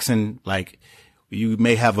in boxing, like you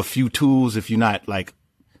may have a few tools if you're not like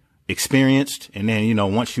experienced. And then, you know,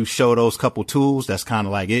 once you show those couple tools, that's kind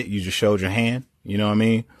of like it. You just showed your hand. You know what I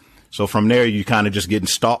mean? So from there, you kind of just getting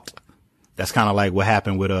stalked. That's kind of like what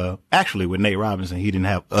happened with, actually with Nate Robinson. He didn't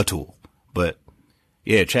have a tool, but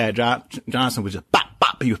yeah, Chad Johnson was just pop.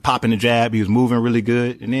 He was popping the jab. He was moving really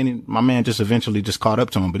good. And then my man just eventually just caught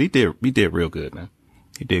up to him, but he did real good, man.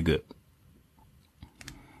 He did good.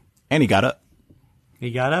 And he got up.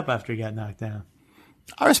 He got up after he got knocked down.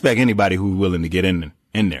 I respect anybody who's willing to get in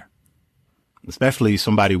there, especially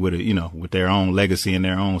somebody with with their own legacy and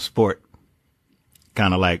their own sport,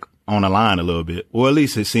 kind of like on the line a little bit, or at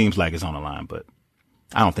least it seems like it's on the line, but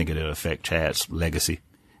I don't think it'll affect Chad's legacy.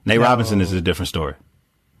 Nate Robinson is a different story.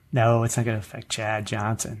 No, it's not going to affect Chad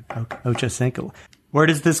Johnson. Ocho Cinco. Where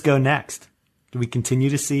does this go next? Do we continue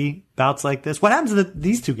to see bouts like this? What happens to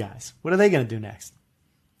these two guys? What are they going to do next?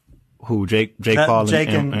 Who? Jake Paul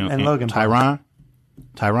and Logan Paul.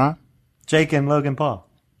 Tyron? Jake and Logan Paul.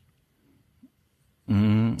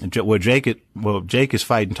 Mm-hmm. Well, Jake is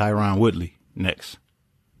fighting Tyron Woodley next.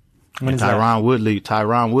 When is Tyron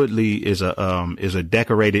Woodley is a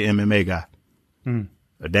decorated MMA guy.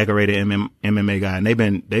 A decorated MMA guy, and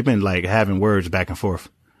they've been like having words back and forth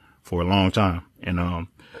for a long time. And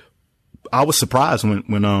I was surprised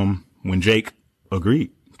when Jake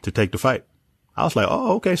agreed to take the fight. I was like,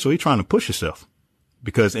 oh, okay, so he's trying to push himself,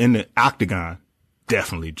 because in the octagon,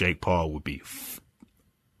 definitely Jake Paul would be.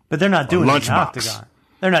 But they're not doing it in the octagon.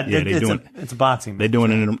 They're not. Yeah, it's a boxing match. They're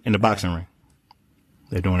doing it in the boxing ring.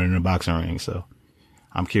 They're doing it in the boxing ring. So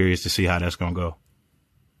I'm curious to see how that's gonna go.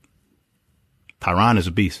 Tyron is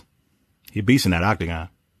a beast. He's a beast in that octagon.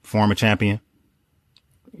 Former champion,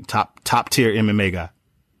 top tier MMA guy.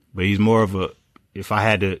 But he's more of if I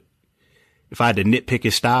had to nitpick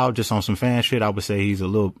his style just on some fan shit, I would say he's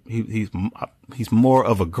he's more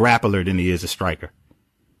of a grappler than he is a striker.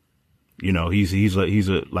 You know, he's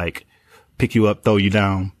a like pick you up, throw you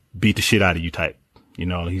down, beat the shit out of you type. You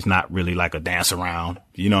know, he's not really like a dance around.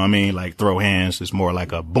 You know what I mean? Like throw hands. It's more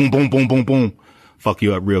like a boom, boom, boom, boom, boom, fuck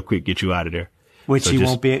you up real quick, get you out of there. Which he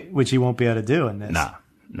won't be able to do in this. Nah.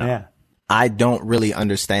 Yeah. I don't really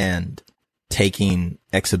understand taking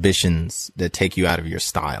exhibitions that take you out of your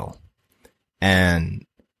style. And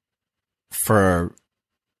for,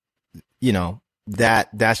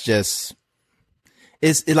 that's just,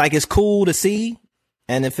 it's cool to see.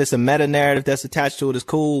 And if it's a meta narrative that's attached to it, it's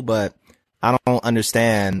cool, but I don't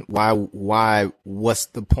understand what's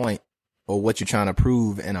the point or what you're trying to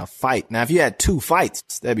prove in a fight. Now, if you had two fights,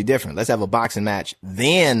 that'd be different. Let's have a boxing match.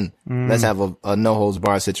 Then let's have a no holds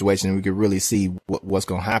barred situation and we could really see what's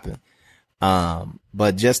going to happen.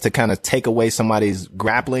 But just to kind of take away somebody's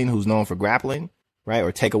grappling who's known for grappling, right?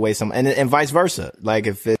 Or take away and vice versa. Like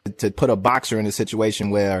to put a boxer in a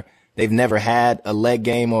situation where they've never had a leg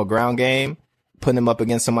game or a ground game, putting them up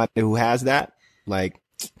against somebody who has that, like,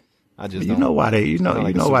 I just you know why they're doing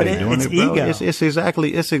it, bro. Ego.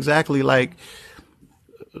 It's exactly like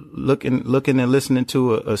looking and listening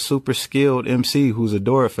to a super skilled MC who's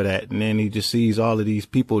adored for that, and then he just sees all of these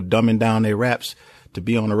people dumbing down their raps to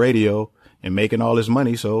be on the radio and making all this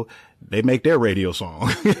money, so they make their radio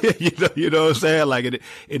song. you know what I'm saying? Like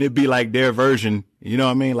it'd be like their version. You know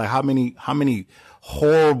what I mean? Like how many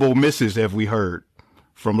horrible misses have we heard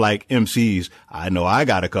from like MCs? I know I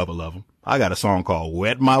got a couple of them. I got a song called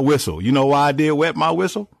Wet My Whistle. You know why I did Wet My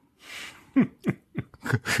Whistle?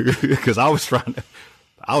 Because I was trying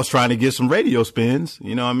I was trying to get some radio spins,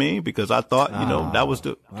 you know what I mean? Because I thought, that was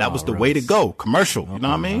the way to go. Commercial, you know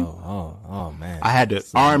what I mean? Oh man. I had the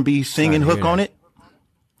R&B singing hook on it.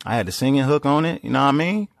 I had the singing hook on it, you know what I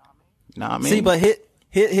mean? You know what I mean? See, but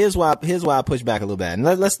here's why I push back a little bit. And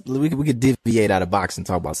we could deviate out of box and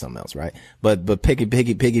talk about something else, right? But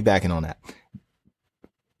piggybacking on that.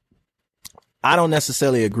 I don't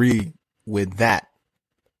necessarily agree with that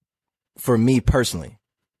for me personally.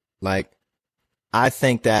 Like, I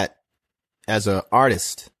think that as an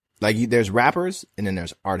artist, like there's rappers and then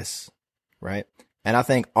there's artists, right? And I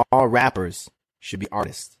think all rappers should be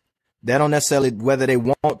artists. They don't necessarily, whether they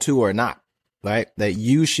want to or not, right? That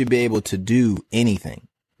you should be able to do anything,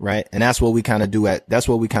 right? And that's what we kind of do at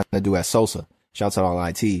Sosa. Shouts out all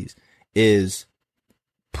ITs, is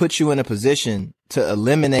put you in a position to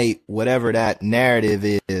eliminate whatever that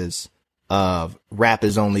narrative is of rap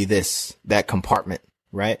is only this, that compartment,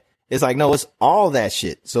 right? It's like, no, it's all that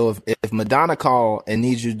shit. So if Madonna call and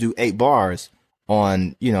needs you to do 8 bars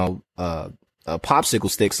on, a popsicle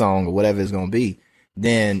stick song or whatever it's going to be,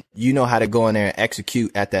 then you know how to go in there and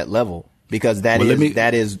execute at that level, because that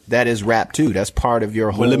is rap too. That's part of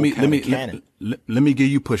your whole canon. Let me give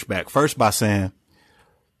you pushback first by saying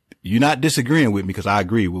you're not disagreeing with me, because I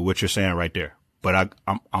agree with what you're saying right there. But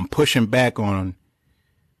I'm pushing back on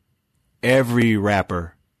every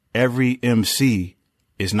rapper, every MC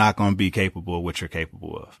is not going to be capable of what you're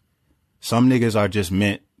capable of. Some niggas are just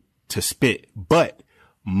meant to spit, but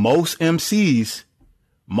most MCs,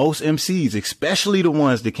 especially the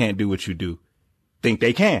ones that can't do what you do, think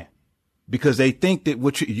they can, because they think that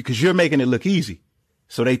because you're making it look easy.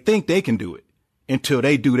 So they think they can do it until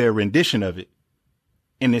they do their rendition of it.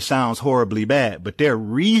 And it sounds horribly bad, but their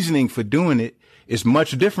reasoning for doing it is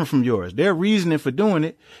much different from yours. Their reasoning for doing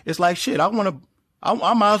it is like, shit, I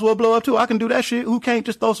might as well blow up too. I can do that shit. Who can't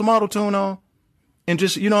just throw some auto-tune on and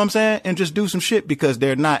just, you know what I'm saying? And just do some shit, because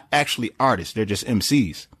they're not actually artists. They're just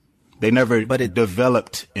MCs. They never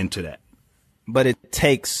developed into that. But it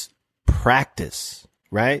takes practice,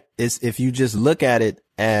 right? If you just look at it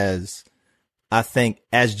as, I think,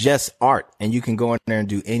 as just art, and you can go in there and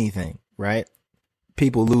do anything, right?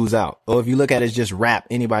 People lose out. Or if you look at it as just rap,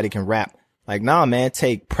 anybody can rap. Like, nah, man,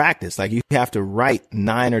 take practice. Like, you have to write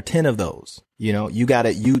 9 or 10 of those.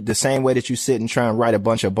 The same way that you sit and try and write a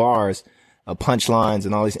bunch of bars, punchlines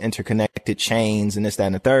and all these interconnected chains and this, that,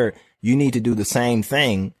 and the third, you need to do the same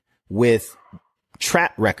thing with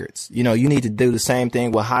trap records. You need to do the same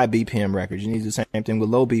thing with high BPM records. You need to do the same thing with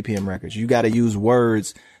low BPM records. You got to use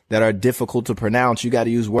words that are difficult to pronounce. You got to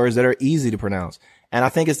use words that are easy to pronounce. And I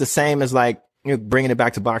think it's the same as, like, bringing it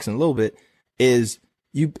back to boxing a little bit, it's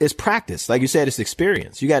practice. Like you said, it's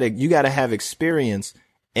experience. You gotta have experience,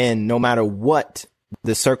 and no matter what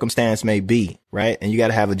the circumstance may be, right? And you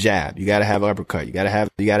gotta have a jab. You gotta have an uppercut. You gotta have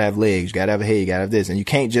legs. You gotta have a head. You gotta have this. And you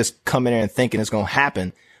can't just come in there and thinking it's gonna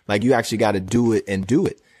happen. Like, you actually gotta do it and do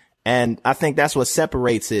it. And I think that's what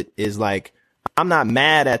separates it, is like, I'm not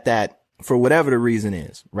mad at that for whatever the reason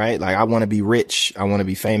is, right? Like, I want to be rich. I want to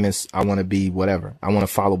be famous. I want to be whatever. I want to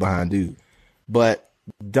follow behind dude. But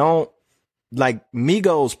don't, like,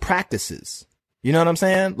 Migos practices. You know what I'm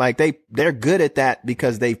saying? Like, they're good at that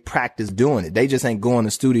because they practice doing it. They just ain't go in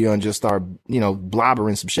the studio and just start,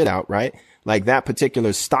 blobbering some shit out, right? Like, that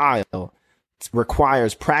particular style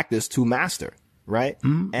requires practice to master, right?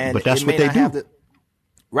 And but that's what they do.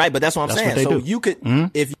 Right, but that's what I'm saying. So you could,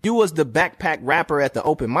 if you was the backpack rapper at the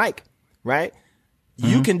open mic, right?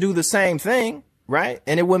 You can do the same thing, right?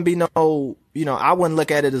 And it wouldn't be no, I wouldn't look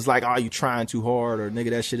at it as like, oh, you trying too hard, or nigga,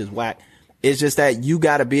 that shit is whack. It's just that you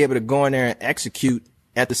got to be able to go in there and execute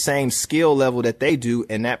at the same skill level that they do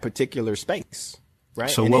in that particular space, right?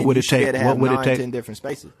 So what would it take? What would it take? 10 different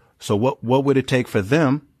spaces. So what would it take for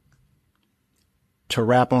them to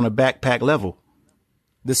rap on a backpack level?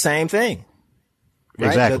 The same thing. Right?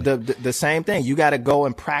 Exactly. The same thing. You got to go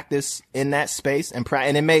and practice in that space and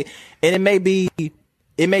it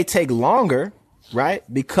may take longer, right?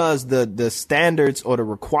 Because the standards or the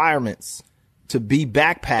requirements to be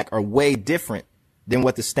backpack are way different than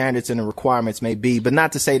what the standards and the requirements may be. But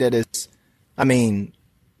not to say that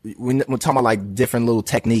we're talking about like different little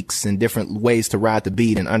techniques and different ways to ride the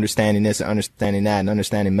beat and understanding this and understanding that and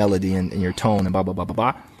understanding melody and your tone and blah, blah, blah, blah,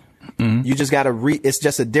 blah. Mm-hmm. You just got to it's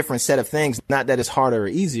just a different set of things. Not that it's harder or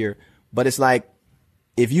easier, but it's like,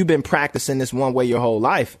 if you've been practicing this one way your whole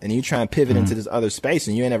life and you try and pivot into this other space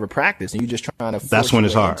and you ain't ever practiced and you just trying to force that's when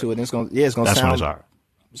it's hard. Into it, and it's going to sound, when it's hard.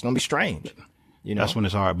 It's going to be strange. That's when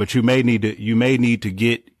it's hard. But you may need to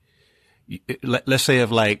get, let's say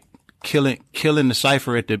if like killing the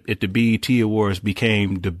Cypher at the BET Awards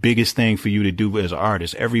became the biggest thing for you to do as an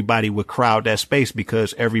artist. Everybody would crowd that space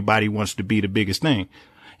because everybody wants to be the biggest thing.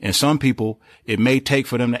 And some people, it may take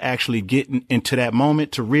for them to actually get into that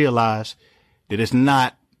moment to realize that it's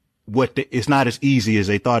not it's not as easy as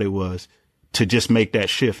they thought it was to just make that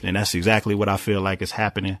shift. And that's exactly what I feel like is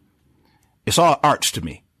happening. It's all arts to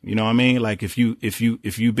me. You know what I mean? Like if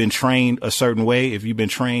you've been trained a certain way, if you've been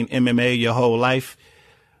trained MMA your whole life,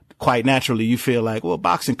 quite naturally you feel like, well,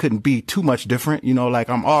 boxing couldn't be too much different. You know, like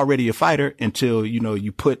I'm already a fighter until, you know,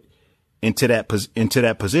 you put into that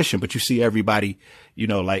position. But you see everybody, you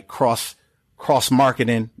know, like cross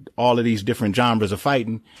marketing all of these different genres of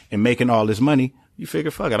fighting and making all this money. You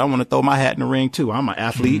figure, fuck it, I want to throw my hat in the ring too. I'm an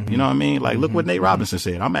athlete. You know what I mean? Like, look what Nate Robinson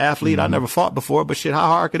said. I'm an athlete. I never fought before, but shit, how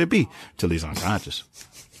hard could it be till he's unconscious?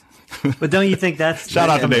 But don't you think that's shout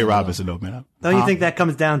out to Nate Robinson though, man? Don't you think that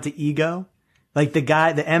comes down to ego? Like the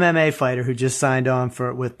MMA fighter who just signed on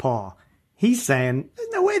with Paul, he's saying, "There's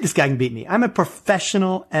no way this guy can beat me. I'm a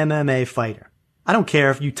professional MMA fighter. I don't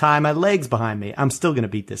care if you tie my legs behind me. I'm still going to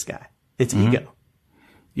beat this guy." It's ego.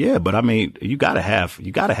 Yeah, but I mean, you gotta have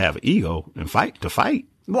ego and fight.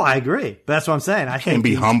 Well, I agree, but that's what I'm saying. I can't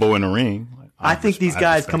be humble in the ring. I think these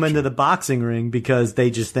guys come into the boxing ring because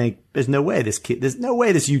they just think there's no way this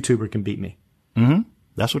YouTuber can beat me. Mm-hmm.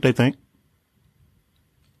 That's what they think.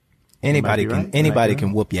 Anybody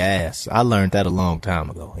can whoop your ass. I learned that a long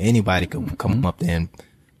time ago. Anybody can come up there and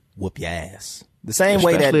whoop your ass. The same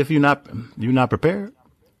way that especially if you're not prepared.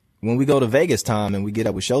 When we go to Vegas time and we get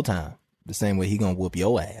up with Showtime, the same way he gonna whoop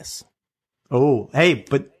your ass. Oh, hey,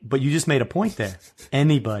 but you just made a point there.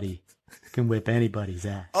 Anybody can whip anybody's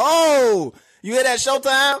ass. Oh, you hear that,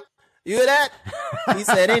 Showtime? You hear that? He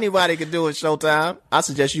said anybody can do it, Showtime. I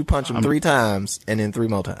suggest you punch him 3 times and then 3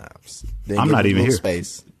 more times. Then I'm not even here.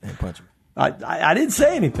 Space and punch him. I didn't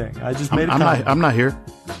say anything. I just made a comment. I'm not here.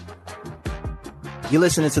 You're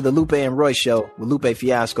listening to the Lupe and Royce Show with Lupe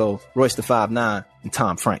Fiasco, Royce the 5'9", and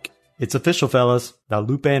Tom Frank. It's official, fellas. The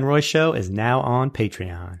Lupe and Royce Show is now on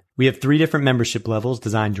Patreon. We have 3 different membership levels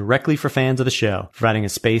designed directly for fans of the show, providing a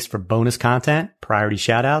space for bonus content, priority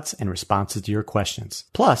shoutouts, and responses to your questions.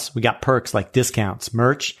 Plus, we got perks like discounts,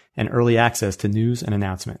 merch, and early access to news and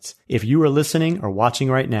announcements. If you are listening or watching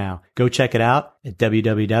right now, go check it out at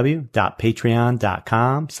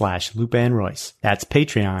www.patreon.com/Lupe and Royce. That's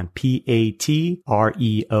Patreon,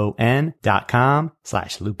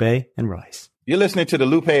 patreon.com/Lupe and Royce. You're listening to the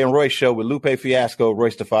Lupe and Royce Show with Lupe Fiasco,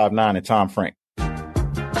 Royce the 5'9", and Tom Frank.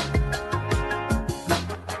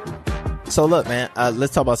 So look, man,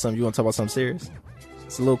 let's talk about something. You want to talk about something serious?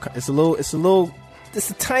 It's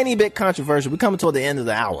a tiny bit controversial. We're coming toward the end of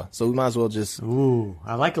the hour, so we might as well just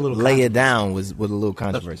I like a little lay it down with a little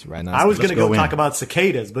controversy right now. I was going to go talk about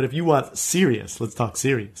cicadas, but if you want serious, let's talk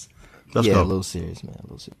serious. Let's go. A little serious, man. A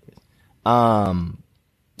little serious.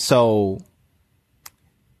 So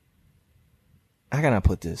how can I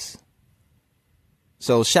put this?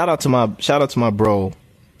 So shout out to my bro,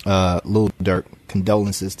 Lil Durk.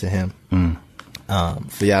 Condolences to him. For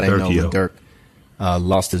y'all that know, Lil Durk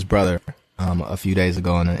lost his brother a few days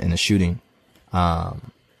ago in a shooting.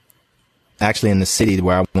 Actually, in the city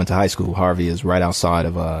where I went to high school, Harvey is right outside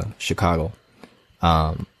of Chicago.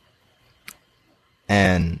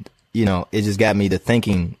 And you know, it just got me to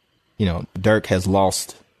thinking. You know, Durk has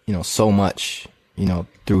lost so much.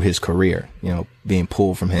 Through his career, being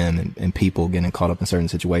pulled from him and people getting caught up in certain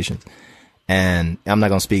situations. And I'm not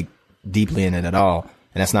going to speak deeply in it at all.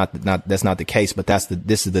 And that's not the case, but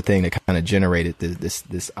this is the thing that kind of generated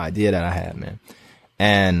this idea that I had, man.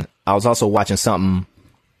 And I was also watching something,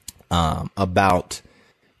 about,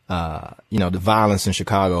 the violence in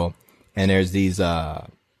Chicago. And there's these,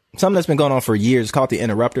 something that's been going on for years. It's called the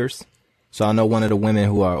Interrupters. So I know one of the women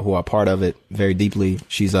who are part of it very deeply.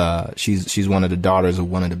 She's one of the daughters of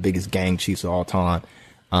one of the biggest gang chiefs of all time,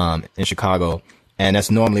 in Chicago. And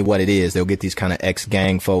that's normally what it is. They'll get these kind of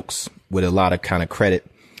ex-gang folks with a lot of kind of credit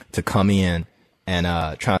to come in and,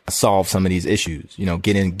 try to solve some of these issues,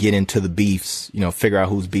 get into the beefs, figure out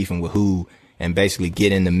who's beefing with who and basically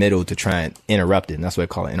get in the middle to try and interrupt it. And that's what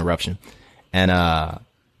they call it, interruption. And,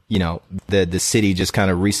 the city just kind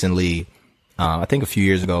of recently, I think a few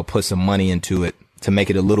years ago, put some money into it to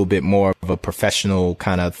make it a little bit more of a professional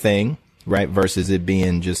kind of thing, right? Versus it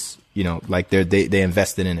being just, like they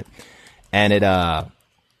invested in it. And it,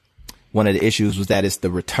 one of the issues was that it's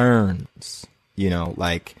the returns,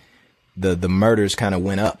 like the murders kind of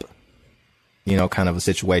went up, kind of a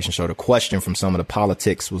situation. So the question from some of the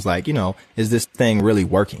politics was like, is this thing really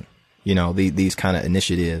working? These kind of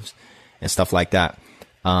initiatives and stuff like that.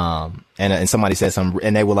 And somebody said something,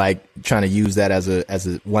 and they were like trying to use that as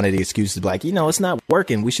a one of the excuses, like, it's not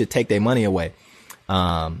working. We should take their money away.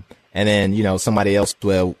 And then, somebody else,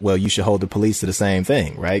 well, you should hold the police to the same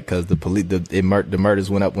thing, right? Because the murders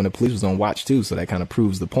went up when the police was on watch too. So that kind of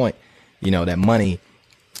proves the point, that money,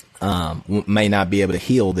 may not be able to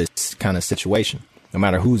heal this kind of situation, no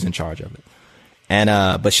matter who's in charge of it. And,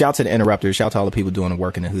 but shout to the interrupters, shout to all the people doing the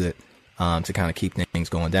work in the hood, to kind of keep things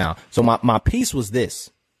going down. So my piece was this.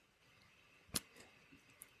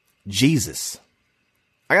 Jesus.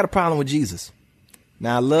 I got a problem with Jesus.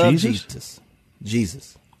 Now I love Jesus.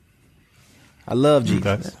 I love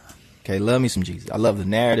Jesus. Okay, love me some Jesus. I love the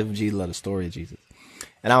narrative of Jesus, love the story of Jesus.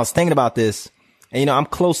 And I was thinking about this, and I'm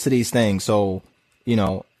close to these things. So,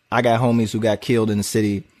 I got homies who got killed in the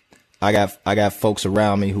city. I got folks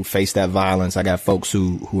around me who face that violence. I got folks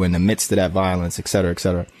who are in the midst of that violence, et cetera, et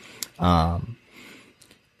cetera.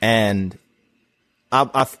 And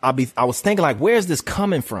I was thinking, like, where's this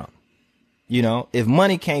coming from? If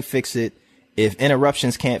money can't fix it, if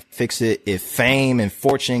interruptions can't fix it, if fame and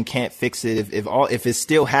fortune can't fix it, if it's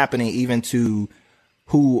still happening even to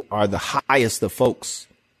who are the highest of folks,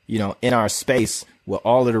 in our space with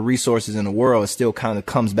all of the resources in the world, it still kind of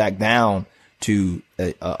comes back down to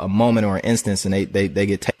a moment or an instance, and they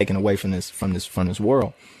get taken away from this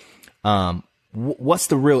world. What's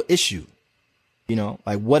the real issue?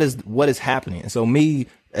 Like what is happening? And so me,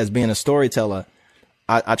 as being a storyteller,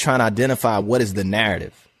 I try to identify what is the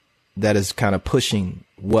narrative that is kind of pushing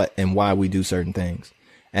what and why we do certain things.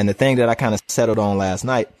 And the thing that I kind of settled on last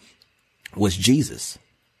night was Jesus.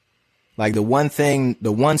 Like the one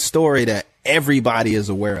story that everybody is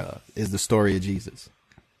aware of is the story of Jesus.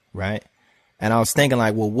 Right. And I was thinking,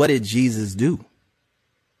 like, well, what did Jesus do?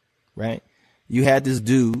 Right. You had this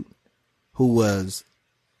dude who was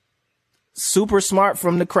super smart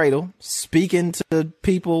from the cradle, speaking to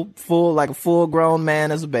people like a full grown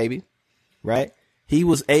man as a baby. Right. He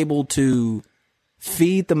was able to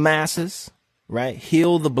feed the masses, right?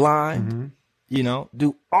 Heal the blind,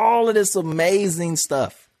 do all of this amazing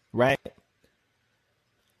stuff, right?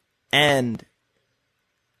 And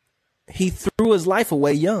he threw his life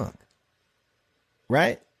away young,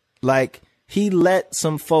 right? Like he let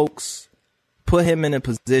some folks put him in a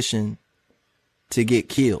position to get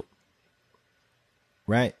killed,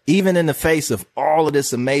 right? Even in the face of all of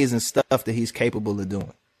this amazing stuff that he's capable of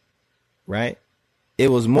doing, right? It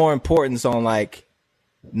was more importance on like,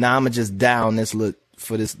 nah, I'ma just down this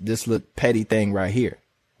little petty thing right here,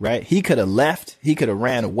 right? He could have left. He could have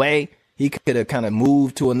ran away. He could have kind of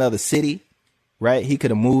moved to another city, right? He could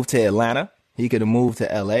have moved to Atlanta. He could have moved to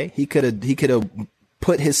LA. He could have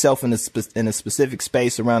put himself in a specific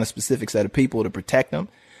space around a specific set of people to protect him.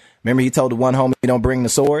 Remember, he told the one homie, don't bring the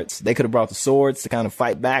swords. They could have brought the swords to kind of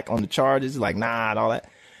fight back on the charges, like, nah, and all that.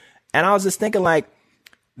 And I was just thinking, like,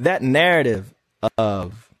 that narrative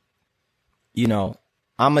of,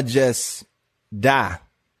 I'ma just die,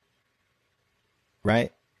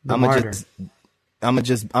 right? I'ma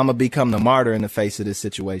become the martyr in the face of this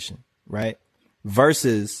situation, right?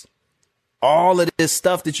 Versus all of this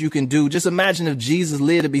stuff that you can do. Just imagine if Jesus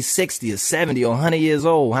lived to be 60 or 70 or 100 years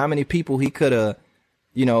old, how many people he could have,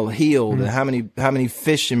 healed, and how many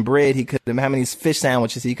fish and bread he could have, how many fish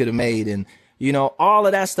sandwiches he could have made, and all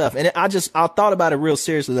of that stuff. And I thought about it real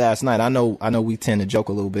seriously last night. I know we tend to joke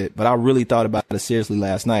a little bit, but I really thought about it seriously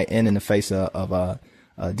last night, and in the face of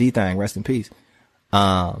D-Thang, rest in peace,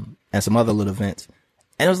 and some other little events.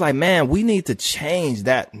 And it was like, man, we need to change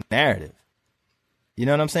that narrative. You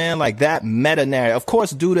know what I'm saying? Like that meta narrative. Of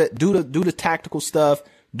course, do the tactical stuff,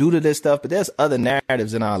 do this stuff, but there's other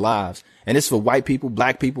narratives in our lives. And it's for white people,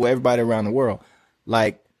 black people, everybody around the world.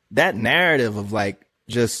 Like that narrative of like,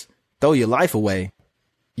 just throw your life away,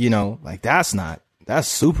 like that's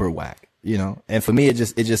super whack, and for me, it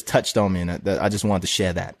just touched on me, and I just wanted to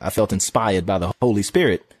share that. I felt inspired by the Holy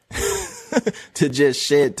Spirit to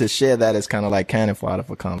share that as kind of like cannon fodder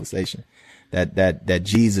for conversation, that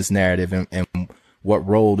Jesus narrative and what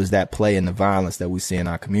role does that play in the violence that we see in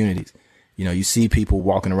our communities? You see people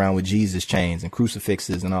walking around with Jesus chains and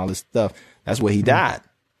crucifixes and all this stuff. That's where he died,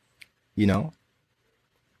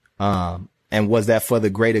 and was that for the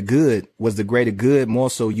greater good? Was the greater good more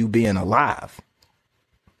so you being alive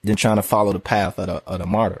than trying to follow the path of the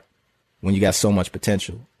martyr when you got so much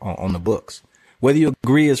potential on the books? Whether you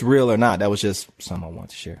agree it's real or not, that was just something I want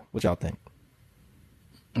to share. What y'all think?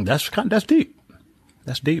 That's deep.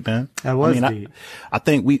 That's deep, man. That was deep. I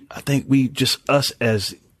think we just, us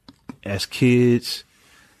as kids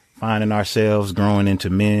finding ourselves growing into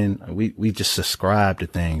men, we just subscribe to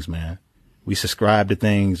things, man. We subscribe to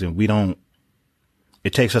things and we don't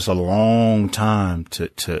it takes us a long time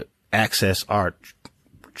to access our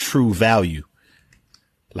true value.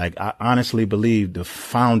 Like, I honestly believe the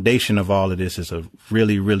foundation of all of this is a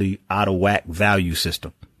really, really out of whack value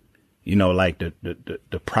system. You know, like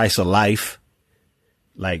the price of life,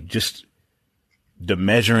 like just the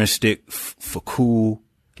measuring stick for cool,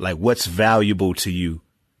 like what's valuable to you,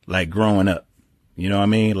 like growing up. You know what I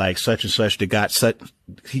mean? Like such and such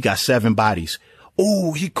he got 7 bodies.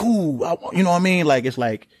 Oh, he cool. You know what I mean? Like, it's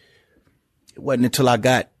like, it wasn't until I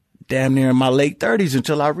got damn near in my late 30s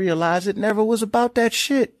until I realized it never was about that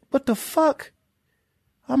shit. What the fuck?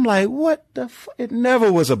 I'm like, what the fuck? It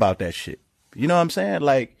never was about that shit. You know what I'm saying?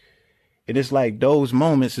 Like, it is like those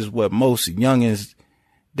moments is what most youngins,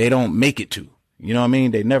 they don't make it to. You know what I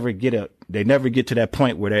mean? They never get to that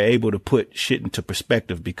point where they're able to put shit into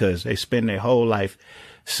perspective because they spend their whole life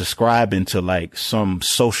subscribing to like some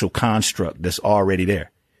social construct that's already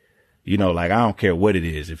there. You know, like, I don't care what it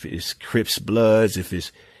is. If it's Crips, Bloods, if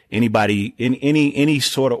it's anybody in any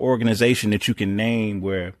sort of organization that you can name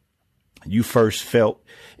where you first felt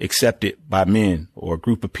accepted by men or a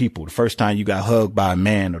group of people, the first time you got hugged by a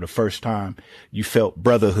man or the first time you felt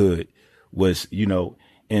brotherhood was, you know,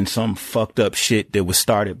 in some fucked up shit that was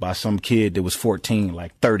started by some kid that was 14,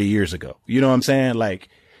 like 30 years ago. You know what I'm saying? Like,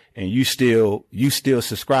 and you still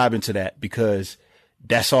subscribing to that because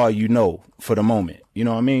that's all you know for the moment. You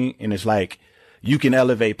know what I mean? And it's like, you can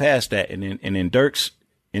elevate past that. And in Dirk's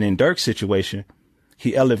situation,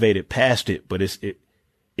 he elevated past it, but it's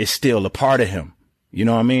still a part of him. You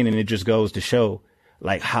know what I mean? And it just goes to show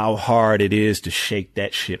like how hard it is to shake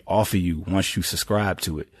that shit off of you once you subscribe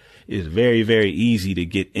to it. It's very, very easy to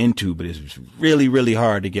get into, but it's really, really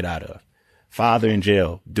hard to get out of. Father in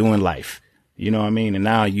jail, doing life. You know what I mean? And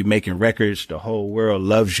now you making records. The whole world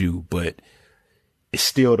loves you, but it's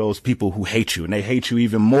still those people who hate you, and they hate you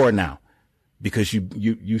even more now because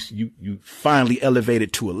you finally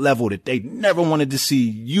elevated to a level that they never wanted to see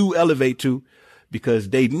you elevate to because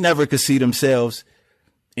they never could see themselves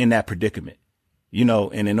in that predicament. You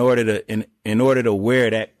know, and in order to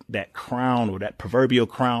wear that crown or that proverbial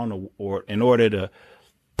crown or in order to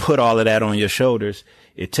put all of that on your shoulders,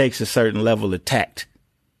 it takes a certain level of tact.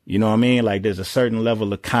 You know what I mean? Like, there's a certain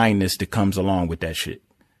level of kindness that comes along with that shit.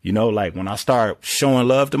 You know, like when I start showing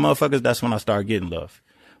love to motherfuckers, that's when I start getting love.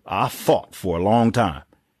 I fought for a long time.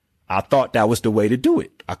 I thought that was the way to do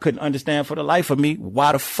it. I couldn't understand for the life of me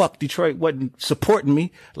why the fuck Detroit wasn't supporting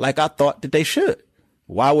me like I thought that they should.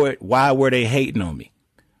 Why were they hating on me?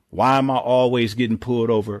 Why am I always getting pulled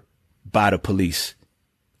over by the police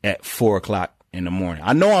at 4:00 in the morning?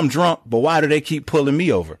 I know I'm drunk, but why do they keep pulling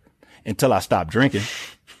me over until I stop drinking?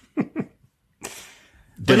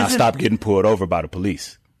 Then I stopped getting pulled over by the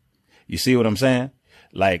police. You see what I'm saying?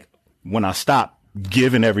 Like, when I stopped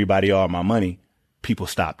giving everybody all my money, people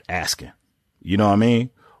stopped asking. You know what I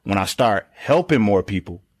mean? When I start helping more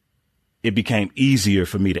people, it became easier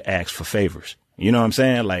for me to ask for favors. You know what I'm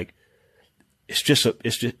saying? Like, it's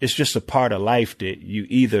just a part of life that you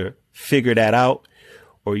either figure that out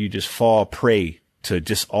or you just fall prey to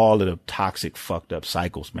just all of the toxic, fucked up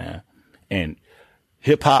cycles, man. And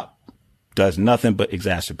hip hop does nothing but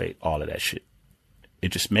exacerbate all of that shit.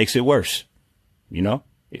 It just makes it worse. You know,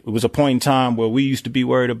 it was a point in time where we used to be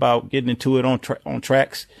worried about getting into it on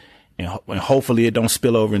tracks and hopefully it don't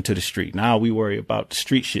spill over into the street. Now we worry about the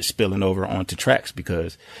street shit spilling over onto tracks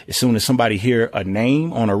because as soon as somebody hear a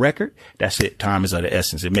name on a record, that's it. Time is of the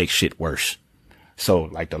essence. It makes shit worse. So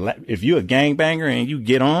like if you're a gangbanger and you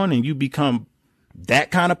get on and you become that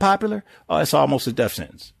kind of popular, it's almost a death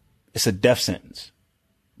sentence. It's a death sentence.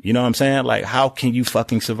 You know what I'm saying? Like, how can you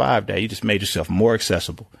fucking survive that? You just made yourself more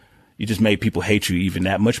accessible. You just made people hate you even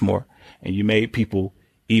that much more. And you made people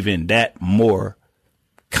even that more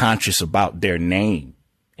conscious about their name.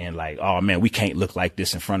 And like, oh man, we can't look like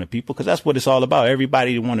this in front of people. Cause that's what it's all about.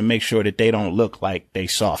 Everybody want to make sure that they don't look like they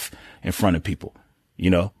soft in front of people. You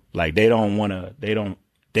know, like they don't want to,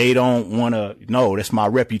 no, that's my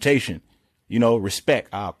reputation. You know, respect.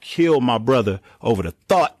 I'll kill my brother over the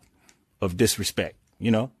thought of disrespect,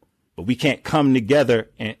 you know, but we can't come together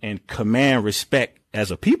and command respect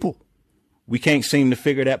as a people. We can't seem to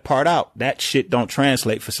figure that part out. That shit don't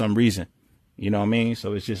translate for some reason. You know what I mean?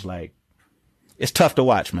 So it's just like, it's tough to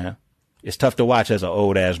watch, man. It's tough to watch as an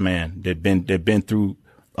old ass man that been through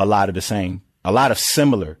a lot of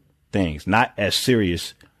similar things, not as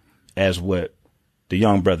serious as what the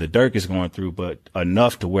young brother Dirk is going through, but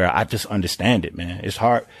enough to where I just understand it, man. It's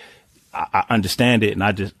hard. I understand it.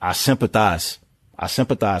 And I sympathize.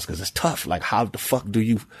 Cause it's tough. Like, how do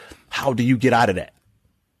you get out of that?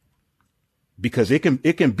 Because it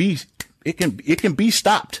can be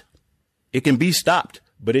stopped. It can be stopped,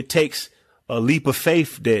 but it takes a leap of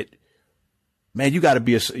faith that, man, you gotta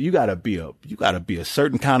be a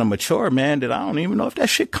certain kind of mature, man, that I don't even know if that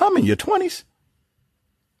shit come in your 20s.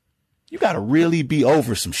 You gotta really be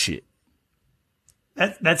over some shit.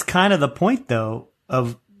 That's kind of the point, though,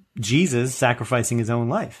 of Jesus sacrificing his own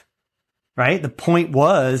life, right? The point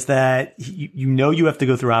was that you know you have to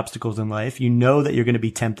go through obstacles in life. You know that you're going to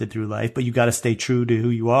be tempted through life, but you got to stay true to who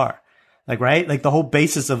you are. Like, right? Like the whole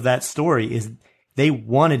basis of that story is they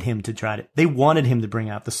wanted him to bring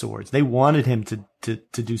out the swords. They wanted him to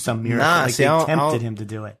do some miracle. They tempted him to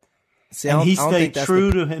do it. And he stayed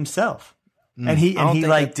true to himself. And he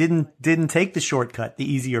didn't take the shortcut,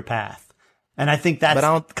 the easier path. And I think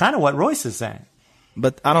that's kind of what Royce is saying.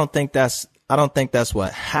 But I don't think that's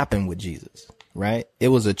what happened with Jesus, right? It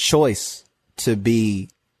was a choice to be,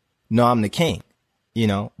 no, I'm the king. You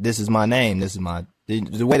know, this is my name. This is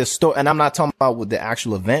the way the story, and I'm not talking about with the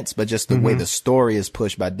actual events, but just the way the story is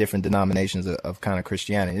pushed by different denominations of kind of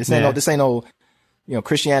Christianity. This ain't no, you know,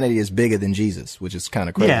 Christianity is bigger than Jesus, which is kind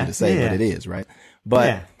of crazy to say, but it is, right?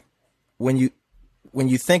 But when you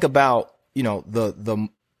think about, you know,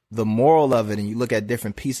 the moral of it, and you look at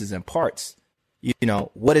different pieces and parts, you know,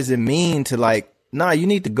 what does it mean to like, nah, you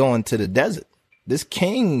need to go into the desert. This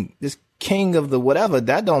king of the whatever,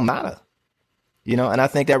 that don't matter. You know, and I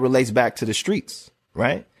think that relates back to the streets,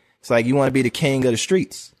 right? It's like you want to be the king of the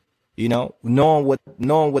streets, you know, knowing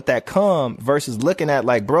what that come versus looking at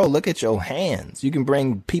like, bro, look at your hands. You can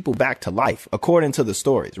bring people back to life according to the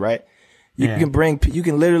stories, right? You can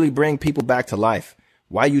literally bring people back to life.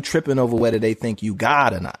 Why you tripping over whether they think you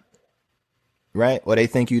God or not? Right? Or they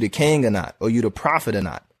think you the king or not, or you the prophet or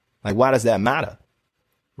not. Like, why does that matter?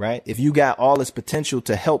 Right? If you got all this potential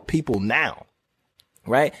to help people now,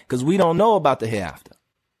 right? Because we don't know about the hereafter.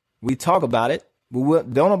 We talk about it,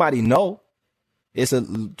 but don't nobody know. It's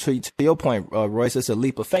to your point, Royce, it's a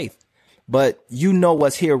leap of faith. But you know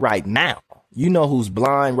what's here right now. You know who's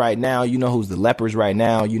blind right now. You know who's the lepers right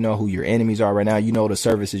now. You know who your enemies are right now. You know the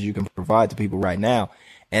services you can provide to people right now.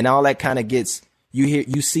 And all that kind of gets,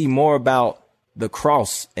 you see more about the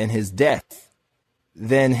cross and his death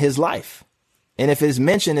than his life. And if it's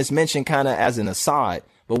mentioned kind of as an aside.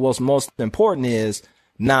 But what's most important is,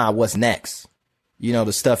 what's next? You know,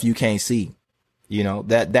 the stuff you can't see, you know,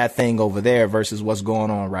 that thing over there versus what's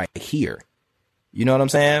going on right here. You know what I'm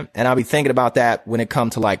saying? And I'll be thinking about that when it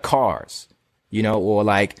comes to like cars, you know, or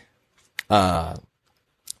like,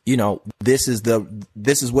 you know, this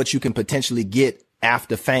is what you can potentially get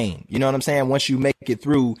after fame. You know what I'm saying? Once you make it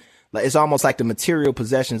through, like, it's almost like the material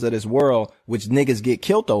possessions of this world, which niggas get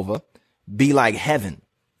killed over, be like heaven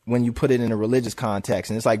when you put it in a religious context.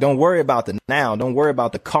 And it's like, don't worry about the now. Don't worry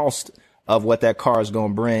about the cost of what that car is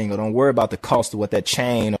going to bring, or don't worry about the cost of what that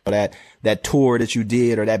chain or that tour that you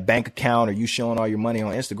did, or that bank account, or you showing all your money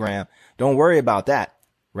on Instagram. Don't worry about that,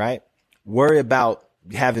 right? Worry about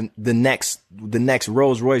having the next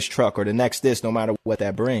Rolls Royce truck, or the next this, no matter what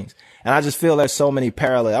that brings. And I just feel there's so many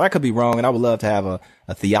parallels. I could be wrong, and I would love to have a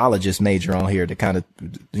theologist major on here to kind of,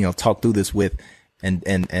 you know, talk through this with and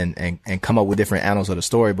come up with different annals of the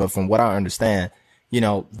story. But from what I understand, you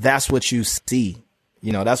know, that's what you see.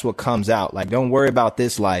 You know, that's what comes out. Like, don't worry about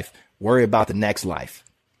this life. Worry about the next life.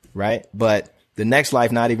 Right. But the next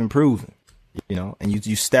life not even proven, you know, and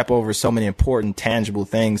you step over so many important, tangible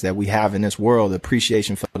things that we have in this world,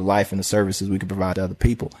 appreciation for the life and the services we can provide to other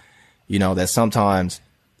people, you know, that sometimes,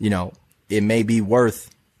 you know, it may be worth,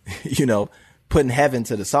 you know, putting heaven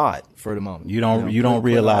to the side for the moment. You don't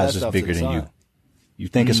realize it's bigger than you. You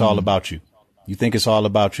think it's all about you. You think it's all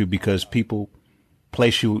about you because people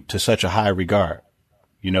place you to such a high regard.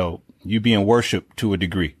 You know, you being worshiped to a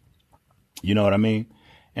degree. You know what I mean?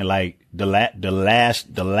 And like the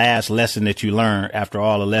last lesson that you learn after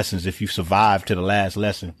all the lessons, if you survive to the last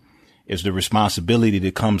lesson, is the responsibility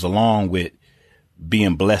that comes along with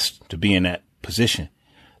being blessed to be in that position.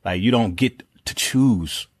 Like, you don't get to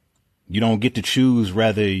choose. You don't get to choose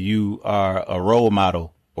whether you are a role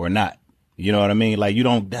model or not. You know what I mean? Like,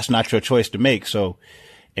 that's not your choice to make. So,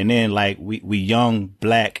 and then like we young,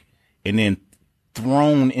 black, and then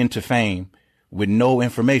thrown into fame with no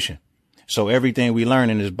information. So everything we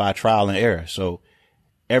learning is by trial and error. So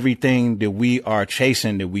everything that we are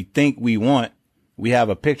chasing, that we think we want, we have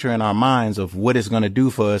a picture in our minds of what it's going to do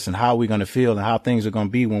for us and how we're going to feel and how things are going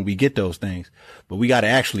to be when we get those things. But we got to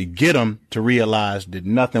actually get them to realize that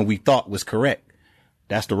nothing we thought was correct.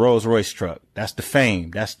 That's the Rolls Royce truck. That's the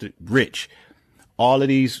fame. That's the rich. All of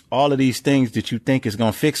these things that you think is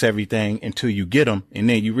going to fix everything until you get them. And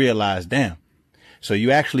then you realize, damn. So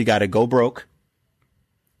you actually got to go broke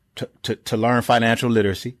to learn financial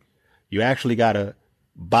literacy. You actually got to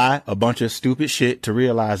buy a bunch of stupid shit to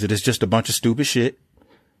realize that it's just a bunch of stupid shit.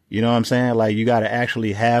 You know what I'm saying? Like, you got to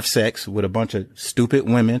actually have sex with a bunch of stupid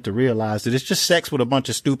women to realize that it's just sex with a bunch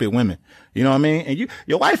of stupid women. You know what I mean? And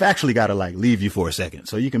your wife actually got to like leave you for a second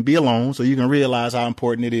so you can be alone, so you can realize how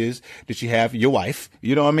important it is that you have your wife.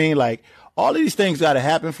 You know what I mean? Like, all of these things got to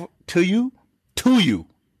happen to you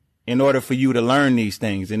in order for you to learn these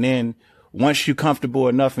things. And then once you're comfortable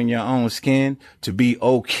enough in your own skin to be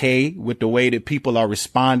okay with the way that people are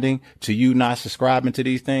responding to you not subscribing to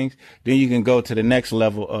these things, then you can go to the next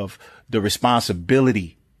level of the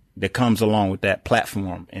responsibility that comes along with that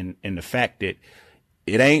platform and the fact that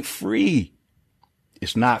it ain't free.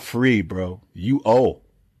 It's not free, bro. You owe.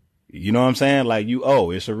 You know what I'm saying? Like, you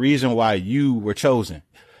owe. It's a reason why you were chosen.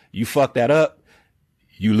 You fuck that up,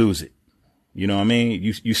 you lose it. You know what I mean?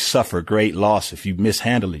 You suffer great loss. If you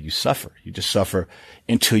mishandle it, you suffer. You just suffer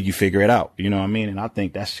until you figure it out. You know what I mean? And I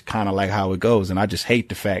think that's kind of like how it goes. And I just hate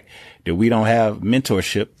the fact that we don't have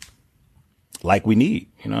mentorship like we need.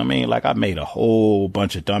 You know what I mean? Like, I made a whole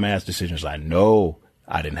bunch of dumbass decisions I know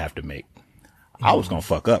I didn't have to make. I was going to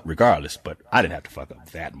fuck up regardless, but I didn't have to fuck up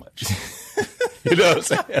that much. You know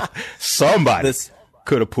what I'm saying? Somebody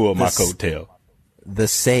could have pulled my coattail. The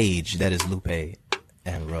sage that is Lupe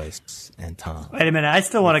and Royce and Tom. Wait a minute. I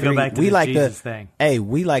still want to go back to this Jesus thing. Hey,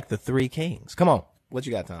 we like the three kings. Come on. What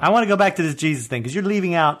you got, Tom? I want to go back to this Jesus thing because you're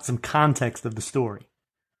leaving out some context of the story,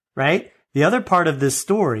 right? The other part of this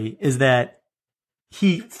story is that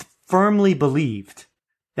he firmly believed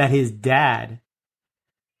that his dad,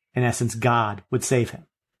 in essence, God, would save him.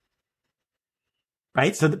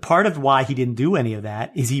 Right? So the part of why he didn't do any of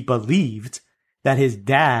that is he believed that his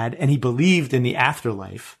dad, and he believed in the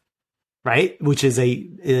afterlife, right? Which is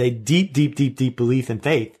a deep, deep, deep, deep belief in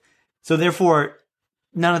faith. So therefore,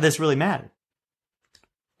 none of this really mattered.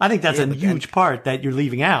 I think that's a huge part that you're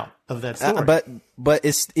leaving out of that story. But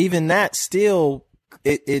it's even that still,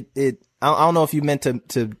 I don't know if you meant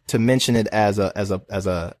to mention it as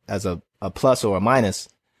a plus or a minus.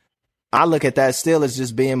 I look at that still as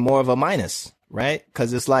just being more of a minus, right?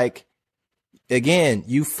 Cause it's like, again,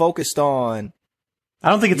 you focused on, I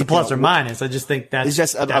don't think it's a plus or minus. I just think that's it's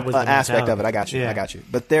just an aspect of it. I got you. Yeah. I got you.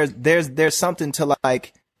 But there's something to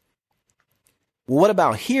like, what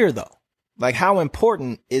about here though? Like, how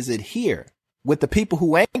important is it here with the people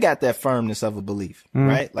who ain't got that firmness of a belief,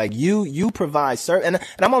 right? Like you provide and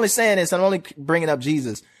I'm only saying this, I'm only bringing up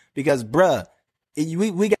Jesus because bruh,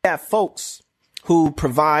 we got folks who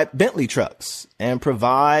provide Bentley trucks and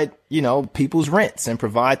provide, people's rents and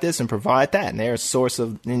provide this and provide that. And they're a source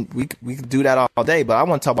of, and we could do that all day, but I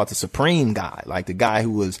want to talk about the supreme guy, like the guy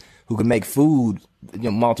who could make food,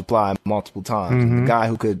 multiply multiple times. The guy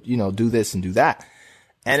who could, do this and do that.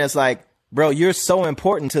 And it's like, bro, you're so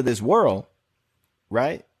important to this world,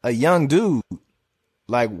 right? A young dude,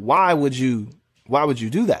 like, why would you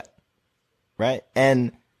do that? Right.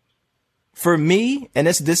 And for me, and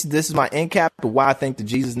this is my end cap of why I think the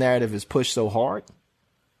Jesus narrative is pushed so hard,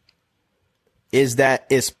 is that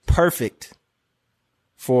it's perfect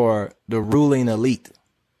for the ruling elite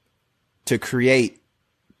to create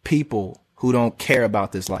people who don't care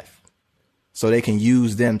about this life, so they can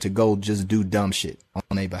use them to go just do dumb shit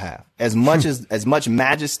on their behalf. As much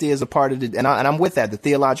majesty as a part of it, and I'm with that. The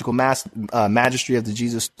theological majesty of the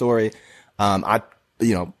Jesus story.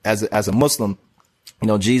 As a Muslim,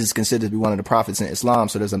 Jesus considered to be one of the prophets in Islam,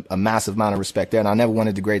 so there's a massive amount of respect there. And I never want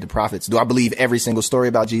to degrade the prophets. Do I believe every single story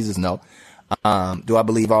about Jesus? No. Do I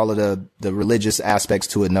believe all of the religious aspects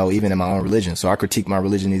to it? No, even in my own religion. So I critique my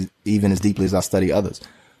religion even as deeply as I study others.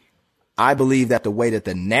 I believe that the way that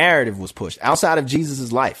the narrative was pushed outside of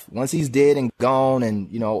Jesus' life, once he's dead and gone and,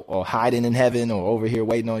 or hiding in heaven or over here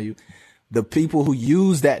waiting on you, the people who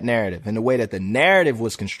use that narrative and the way that the narrative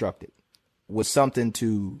was constructed was something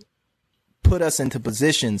to put us into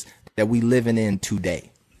positions that we living in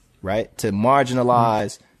today, right? To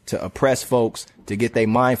marginalize, to oppress folks, to get their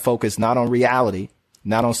mind focused not on reality,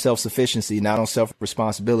 not on self-sufficiency, not on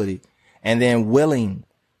self-responsibility, and then willing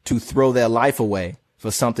to throw their life away for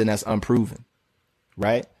something that's unproven,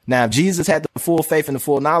 right? Now, if Jesus had the full faith and the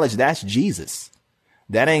full knowledge, that's Jesus.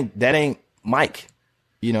 That ain't Mike,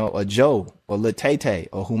 or Joe or Latete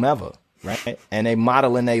or whomever, right? And they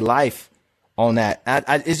modeling their life on that.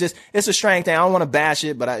 It's a strange thing. I don't want to bash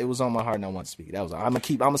it, but it was on my heart and I want to speak. That was, I'm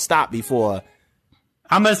gonna stop before.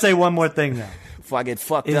 I'm gonna say one more thing though. Before I get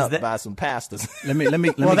fucked up by some pastors. Let me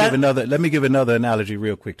give another analogy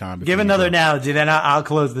real quick, Tom. Give another analogy, then I'll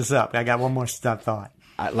close this up. I got one more thought.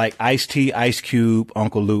 Like Ice-T, Ice Cube,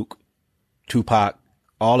 Uncle Luke, Tupac,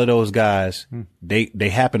 all of those guys, they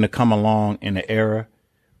happen to come along in an era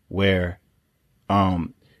where,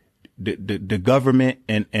 the government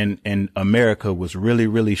and America was really,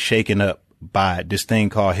 really shaken up by this thing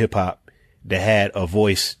called hip hop that had a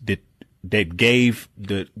voice that gave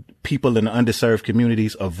the people in the underserved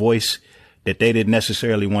communities a voice that they didn't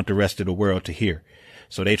necessarily want the rest of the world to hear.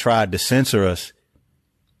 So they tried to censor us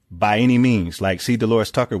by any means. Like, C.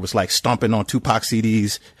 Dolores Tucker was like stomping on Tupac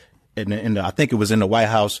CDs I think it was in the White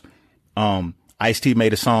House. Ice-T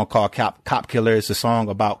made a song called Cop Killer. It's a song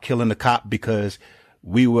about killing the cop because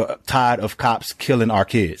we were tired of cops killing our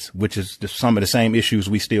kids, which is some of the same issues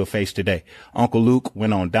we still face today. Uncle Luke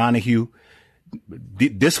went on Donahue.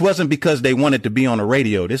 This wasn't because they wanted to be on the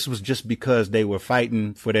radio. This was just because they were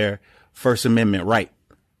fighting for their First Amendment right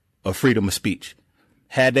of freedom of speech.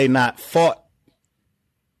 Had they not fought,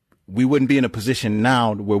 we wouldn't be in a position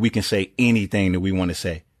now where we can say anything that we want to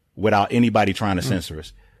say without anybody trying to censor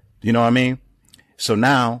us. You know what I mean? So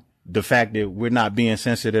now the fact that we're not being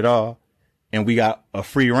censored at all and we got a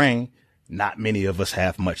free reign, not many of us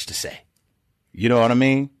have much to say. You know what I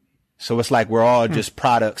mean? So it's like we're all just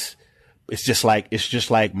products. It's just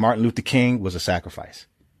like Martin Luther King was a sacrifice.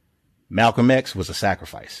 Malcolm X was a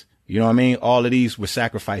sacrifice. You know what I mean? All of these were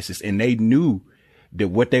sacrifices, and they knew that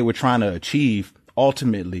what they were trying to achieve,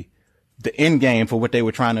 ultimately, the end game for what they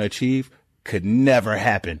were trying to achieve could never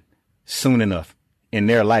happen soon enough in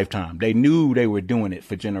their lifetime. They knew they were doing it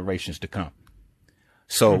for generations to come.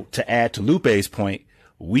 So to add to Lupe's point,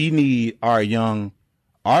 we need our young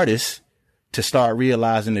artists to start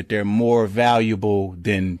realizing that they're more valuable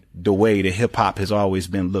than the way that hip hop has always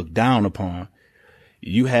been looked down upon.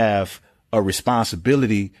 You have a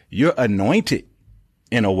responsibility. You're anointed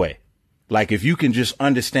in a way. Like, if you can just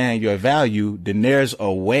understand your value, then there's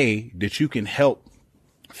a way that you can help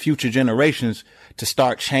future generations to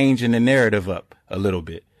start changing the narrative up a little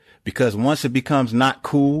bit. Because once it becomes not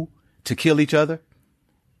cool to kill each other,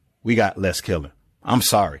 we got less killing. I'm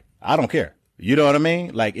sorry. I don't care. You know what I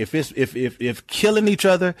mean? Like, if killing each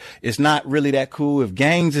other is not really that cool, if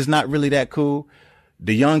gangs is not really that cool,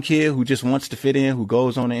 the young kid who just wants to fit in, who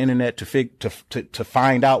goes on the internet to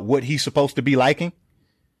find out what he's supposed to be liking,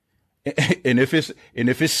 and if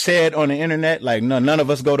it's said on the internet, like, none of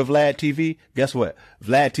us go to Vlad TV, guess what?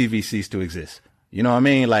 Vlad TV ceased to exist. You know what I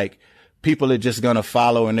mean? Like, people are just going to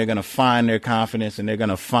follow, and they're going to find their confidence, and they're going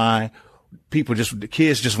to find the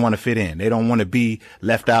kids just want to fit in. They don't want to be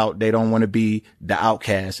left out. They don't want to be the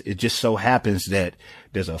outcast. It just so happens that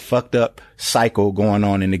there's a fucked up cycle going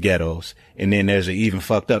on in the ghettos. And then there's an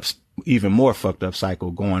even more fucked up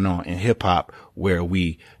cycle going on in hip hop, where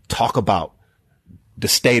we talk about the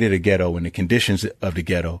state of the ghetto and the conditions of the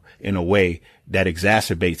ghetto in a way that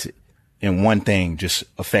exacerbates it. And one thing just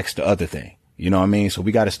affects the other thing. You know what I mean? So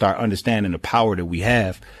we got to start understanding the power that we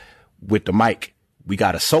have with the mic. We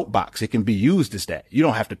got a soapbox. It can be used as that. You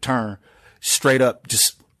don't have to turn straight up.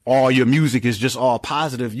 Just all your music is just all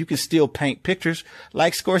positive. You can still paint pictures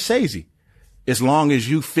like Scorsese, as long as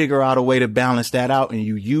you figure out a way to balance that out and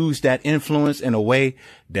you use that influence in a way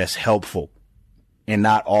that's helpful and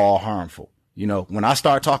not all harmful. You know, when I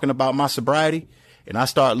start talking about my sobriety and I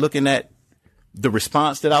start looking at the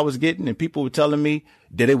response that I was getting and people were telling me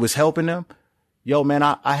that it was helping them, yo, man,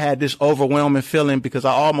 I had this overwhelming feeling because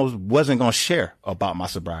I almost wasn't going to share about my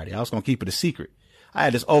sobriety. I was going to keep it a secret. I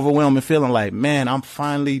had this overwhelming feeling like, man, I'm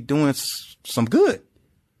finally doing some good.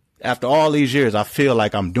 After all these years, I feel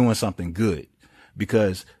like I'm doing something good,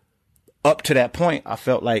 because up to that point, I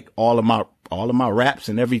felt like all of my raps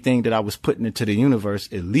and everything that I was putting into the universe,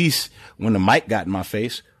 at least when the mic got in my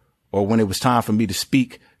face or when it was time for me to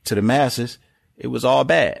speak to the masses, it was all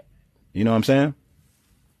bad. You know what I'm saying?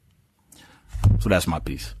 So that's my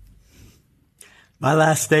piece. My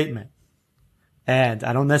last statement, and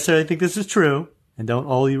I don't necessarily think this is true, and don't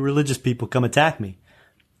all you religious people come attack me.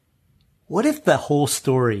 What if the whole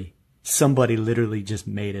story, somebody literally just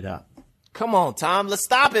made it up? Come on, Tom. Let's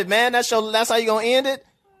stop it, man. That's how you going to end it?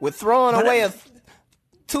 With throwing away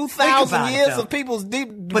 2,000 years of people's deep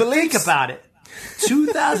beliefs? But think about it.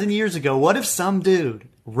 2,000 years ago, what if some dude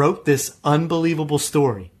wrote this unbelievable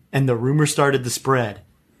story and the rumor started to spread,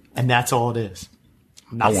 and that's all it is?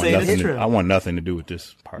 I'm not saying it's true. I want nothing to do with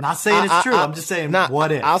this part. Not saying it's true. I'm just saying,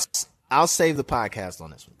 what if? I'll save the podcast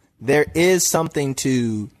on this one. There is something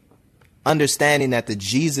to understanding that the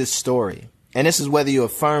Jesus story, and this is whether you're a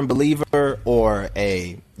firm believer or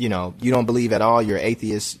you don't believe at all, you're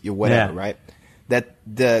atheist, you're whatever, right? That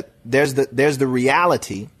there's the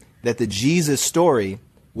reality that the Jesus story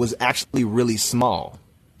was actually really small,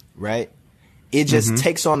 right? It just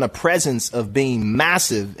takes on the presence of being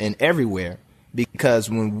massive and everywhere, because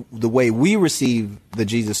when the way we receive the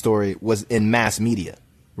Jesus story was in mass media.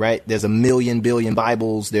 right? There's a million billion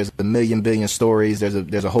Bibles. There's a million billion stories.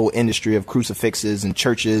 There's a whole industry of crucifixes and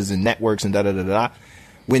churches and networks and da-da-da-da.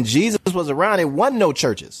 When Jesus was around, there wasn't no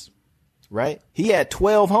churches, right? He had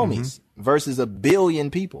 12 homies versus a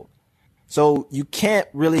billion people. So you can't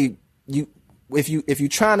really, if you're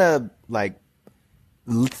trying to like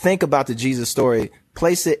think about the Jesus story,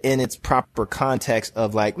 place it in its proper context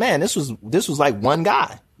of like, man, this was like one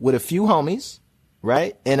guy with a few homies,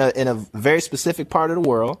 right? In a very specific part of the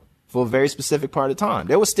world for a very specific part of time.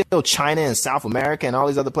 There was still China and South America and all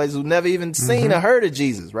these other places who never even seen or heard of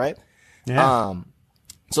Jesus, right? Yeah.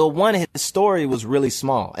 So one, his story was really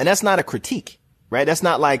small, and that's not a critique, right? That's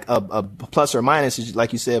not like a plus or minus,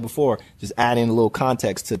 like you said before, just adding a little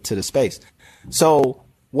context to the space. So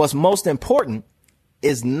what's most important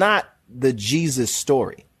is not the Jesus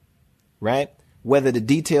story, right? Whether the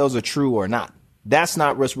details are true or not. That's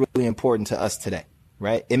not what's really important to us today,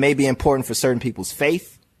 right? It may be important for certain people's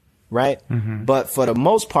faith, right? But for the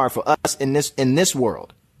most part, for us in this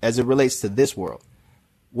world, as it relates to this world,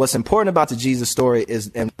 what's important about the Jesus story is,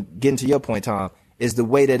 and getting to your point, Tom, is the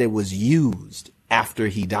way that it was used after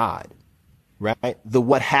he died, right?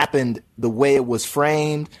 What happened, the way it was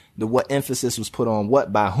framed, what emphasis was put on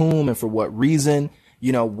what, by whom, and for what reason,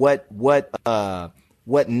 you know, what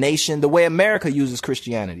nation, the way America uses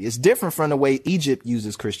Christianity is different from the way Egypt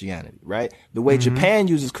uses Christianity, right? The way Japan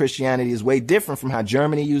uses Christianity is way different from how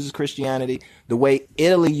Germany uses Christianity. The way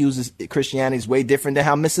Italy uses Christianity is way different than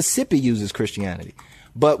how Mississippi uses Christianity.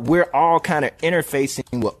 But we're all kind of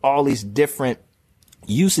interfacing with all these different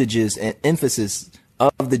usages and emphasis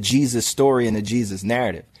of the Jesus story and the Jesus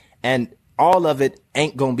narrative. And all of it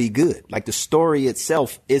ain't going to be good. Like the story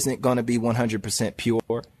itself isn't going to be 100% pure,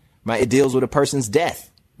 right? It deals with a person's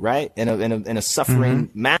death, right? In a suffering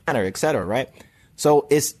manner, et cetera, right? So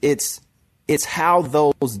it's how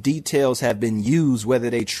those details have been used, whether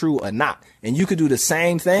they true or not. And you could do the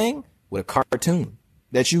same thing with a cartoon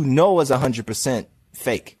that you know is 100%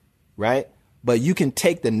 fake, right? But you can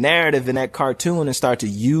take the narrative in that cartoon and start to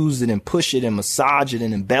use it and push it and massage it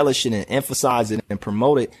and embellish it and emphasize it and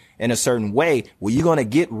promote it in a certain way where you're going to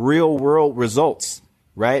get real world results,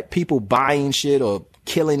 right? People buying shit or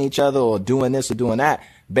killing each other or doing this or doing that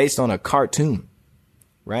based on a cartoon,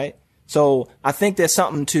 right? So I think there's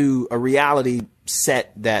something to a reality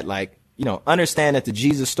set that, like, you know, understand that the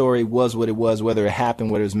Jesus story was what it was, whether it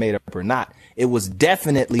happened, whether it was made up or not. It was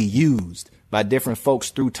definitely used by different folks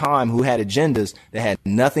through time who had agendas that had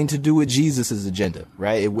nothing to do with Jesus's agenda,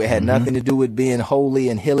 right? It had nothing to do with being holy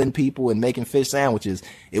and healing people and making fish sandwiches.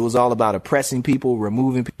 It was all about oppressing people,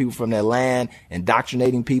 removing people from their land,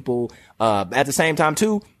 indoctrinating people. At the same time,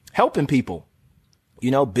 too, helping people,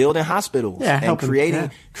 you know, building hospitals and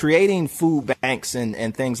creating food banks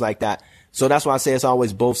and things like that. So that's why I say it's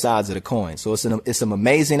always both sides of the coin. So it's some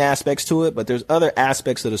amazing aspects to it, but there's other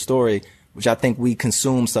aspects of the story which I think we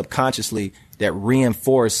consume subconsciously that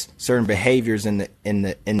reinforce certain behaviors in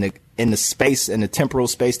the space, in the temporal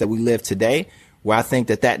space that we live today, where I think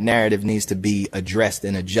that narrative needs to be addressed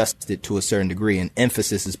and adjusted to a certain degree. And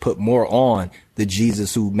emphasis is put more on the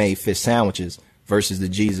Jesus who made fish sandwiches versus the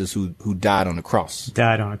Jesus who died on the cross.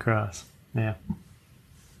 Died on a cross. Yeah.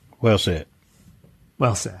 Well said.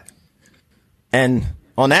 Well said. And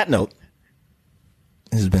on that note,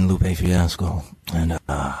 this has been Lupe Fiasco, and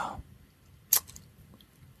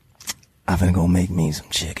I'm gonna go make me some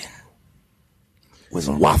chicken with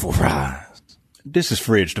some waffle fries. This is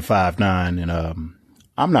Fridge the 5'9", and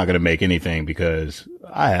I'm not gonna make anything because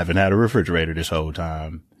I haven't had a refrigerator this whole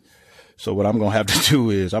time. So what I'm gonna have to do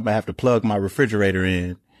is I'm gonna have to plug my refrigerator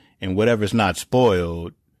in, and whatever's not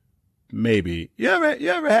spoiled, maybe. You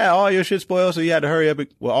ever had all your shit spoiled, so you had to hurry up?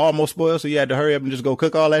 Well, almost spoiled, so you had to hurry up and just go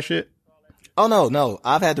cook all that shit? Oh no!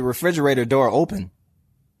 I've had the refrigerator door open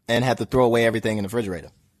and had to throw away everything in the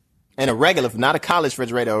refrigerator. And a regular, not a college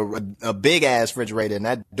refrigerator, a big ass refrigerator, and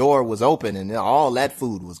that door was open and all that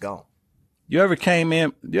food was gone. You ever came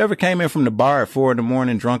in from the bar at 4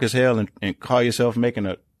 a.m, drunk as hell, and call yourself making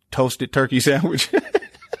a toasted turkey sandwich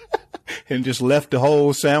and just left the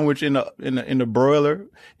whole sandwich in the broiler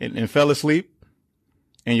and fell asleep,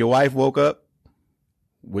 and your wife woke up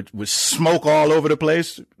with smoke all over the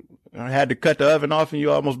place, and had to cut the oven off, and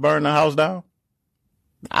you almost burned the house down?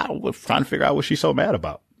 I was trying to figure out what she's so mad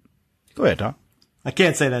about. Go ahead, Tom. I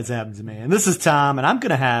can't say that's happened to me. And this is Tom, and I'm going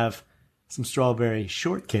to have some strawberry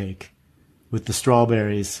shortcake with the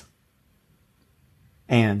strawberries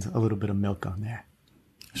and a little bit of milk on there.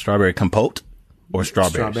 Strawberry compote or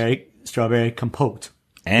strawberries? Strawberry compote.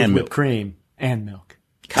 And with milk. Whipped cream and milk.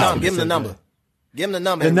 Tom, give him the number. Give them the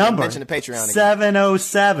number. The number. Mention the Patreon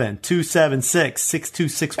again.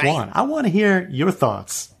 707-276-6261. I want to hear your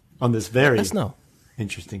thoughts on this very Let us know.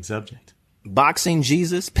 interesting subject. Boxing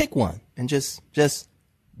Jesus, pick one and just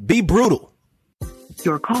be brutal.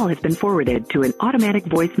 Your call has been forwarded to an automatic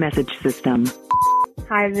voice message system.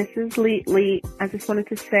 Hi, this is Leet. I just wanted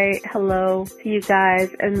to say hello to you guys.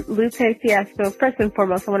 And Lupe Fiasco, first and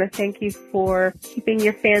foremost, I want to thank you for keeping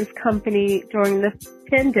your fans company during the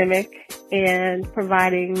pandemic and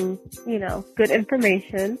providing, good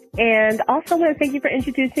information. And also I want to thank you for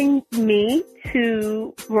introducing me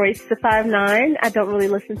to Royce the 5'9". I don't really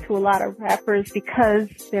listen to a lot of rappers because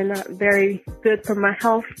they're not very good for my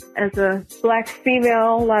health as a black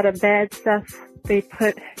female. A lot of bad stuff they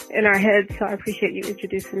put in our heads, so I appreciate you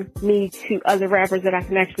introducing me to other rappers that I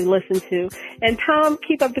can actually listen to. And Tom,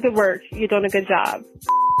 keep up the good work. You're doing a good job.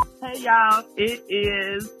 Hey y'all, it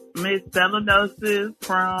is Miss Belanosis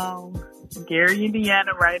from Gary,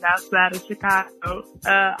 Indiana, right outside of Chicago.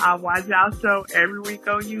 I watch y'all show every week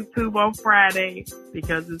on YouTube on Friday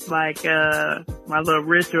because it's like my little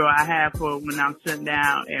ritual I have for when I'm shutting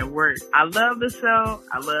down at work. I love the show.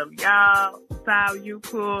 I love y'all. Style you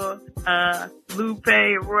cool. Lupe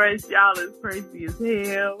and Royce, y'all is crazy as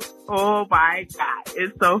hell. Oh my God.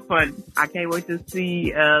 It's so funny. I can't wait to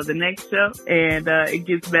see the next show, and it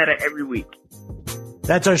gets better every week.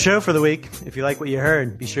 That's our show for the week. If you like what you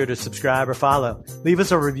heard, be sure to subscribe or follow. Leave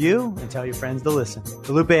us a review and tell your friends to listen.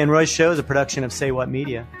 The Lupe and Royce Show is a production of Say What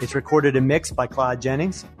Media. It's recorded and mixed by Claude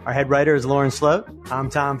Jennings. Our head writer is Lauren Sloat. I'm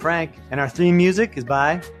Tom Frank. And our theme music is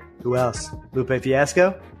by, who else? Lupe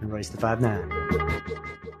Fiasco and Royce the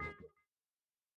 5'9".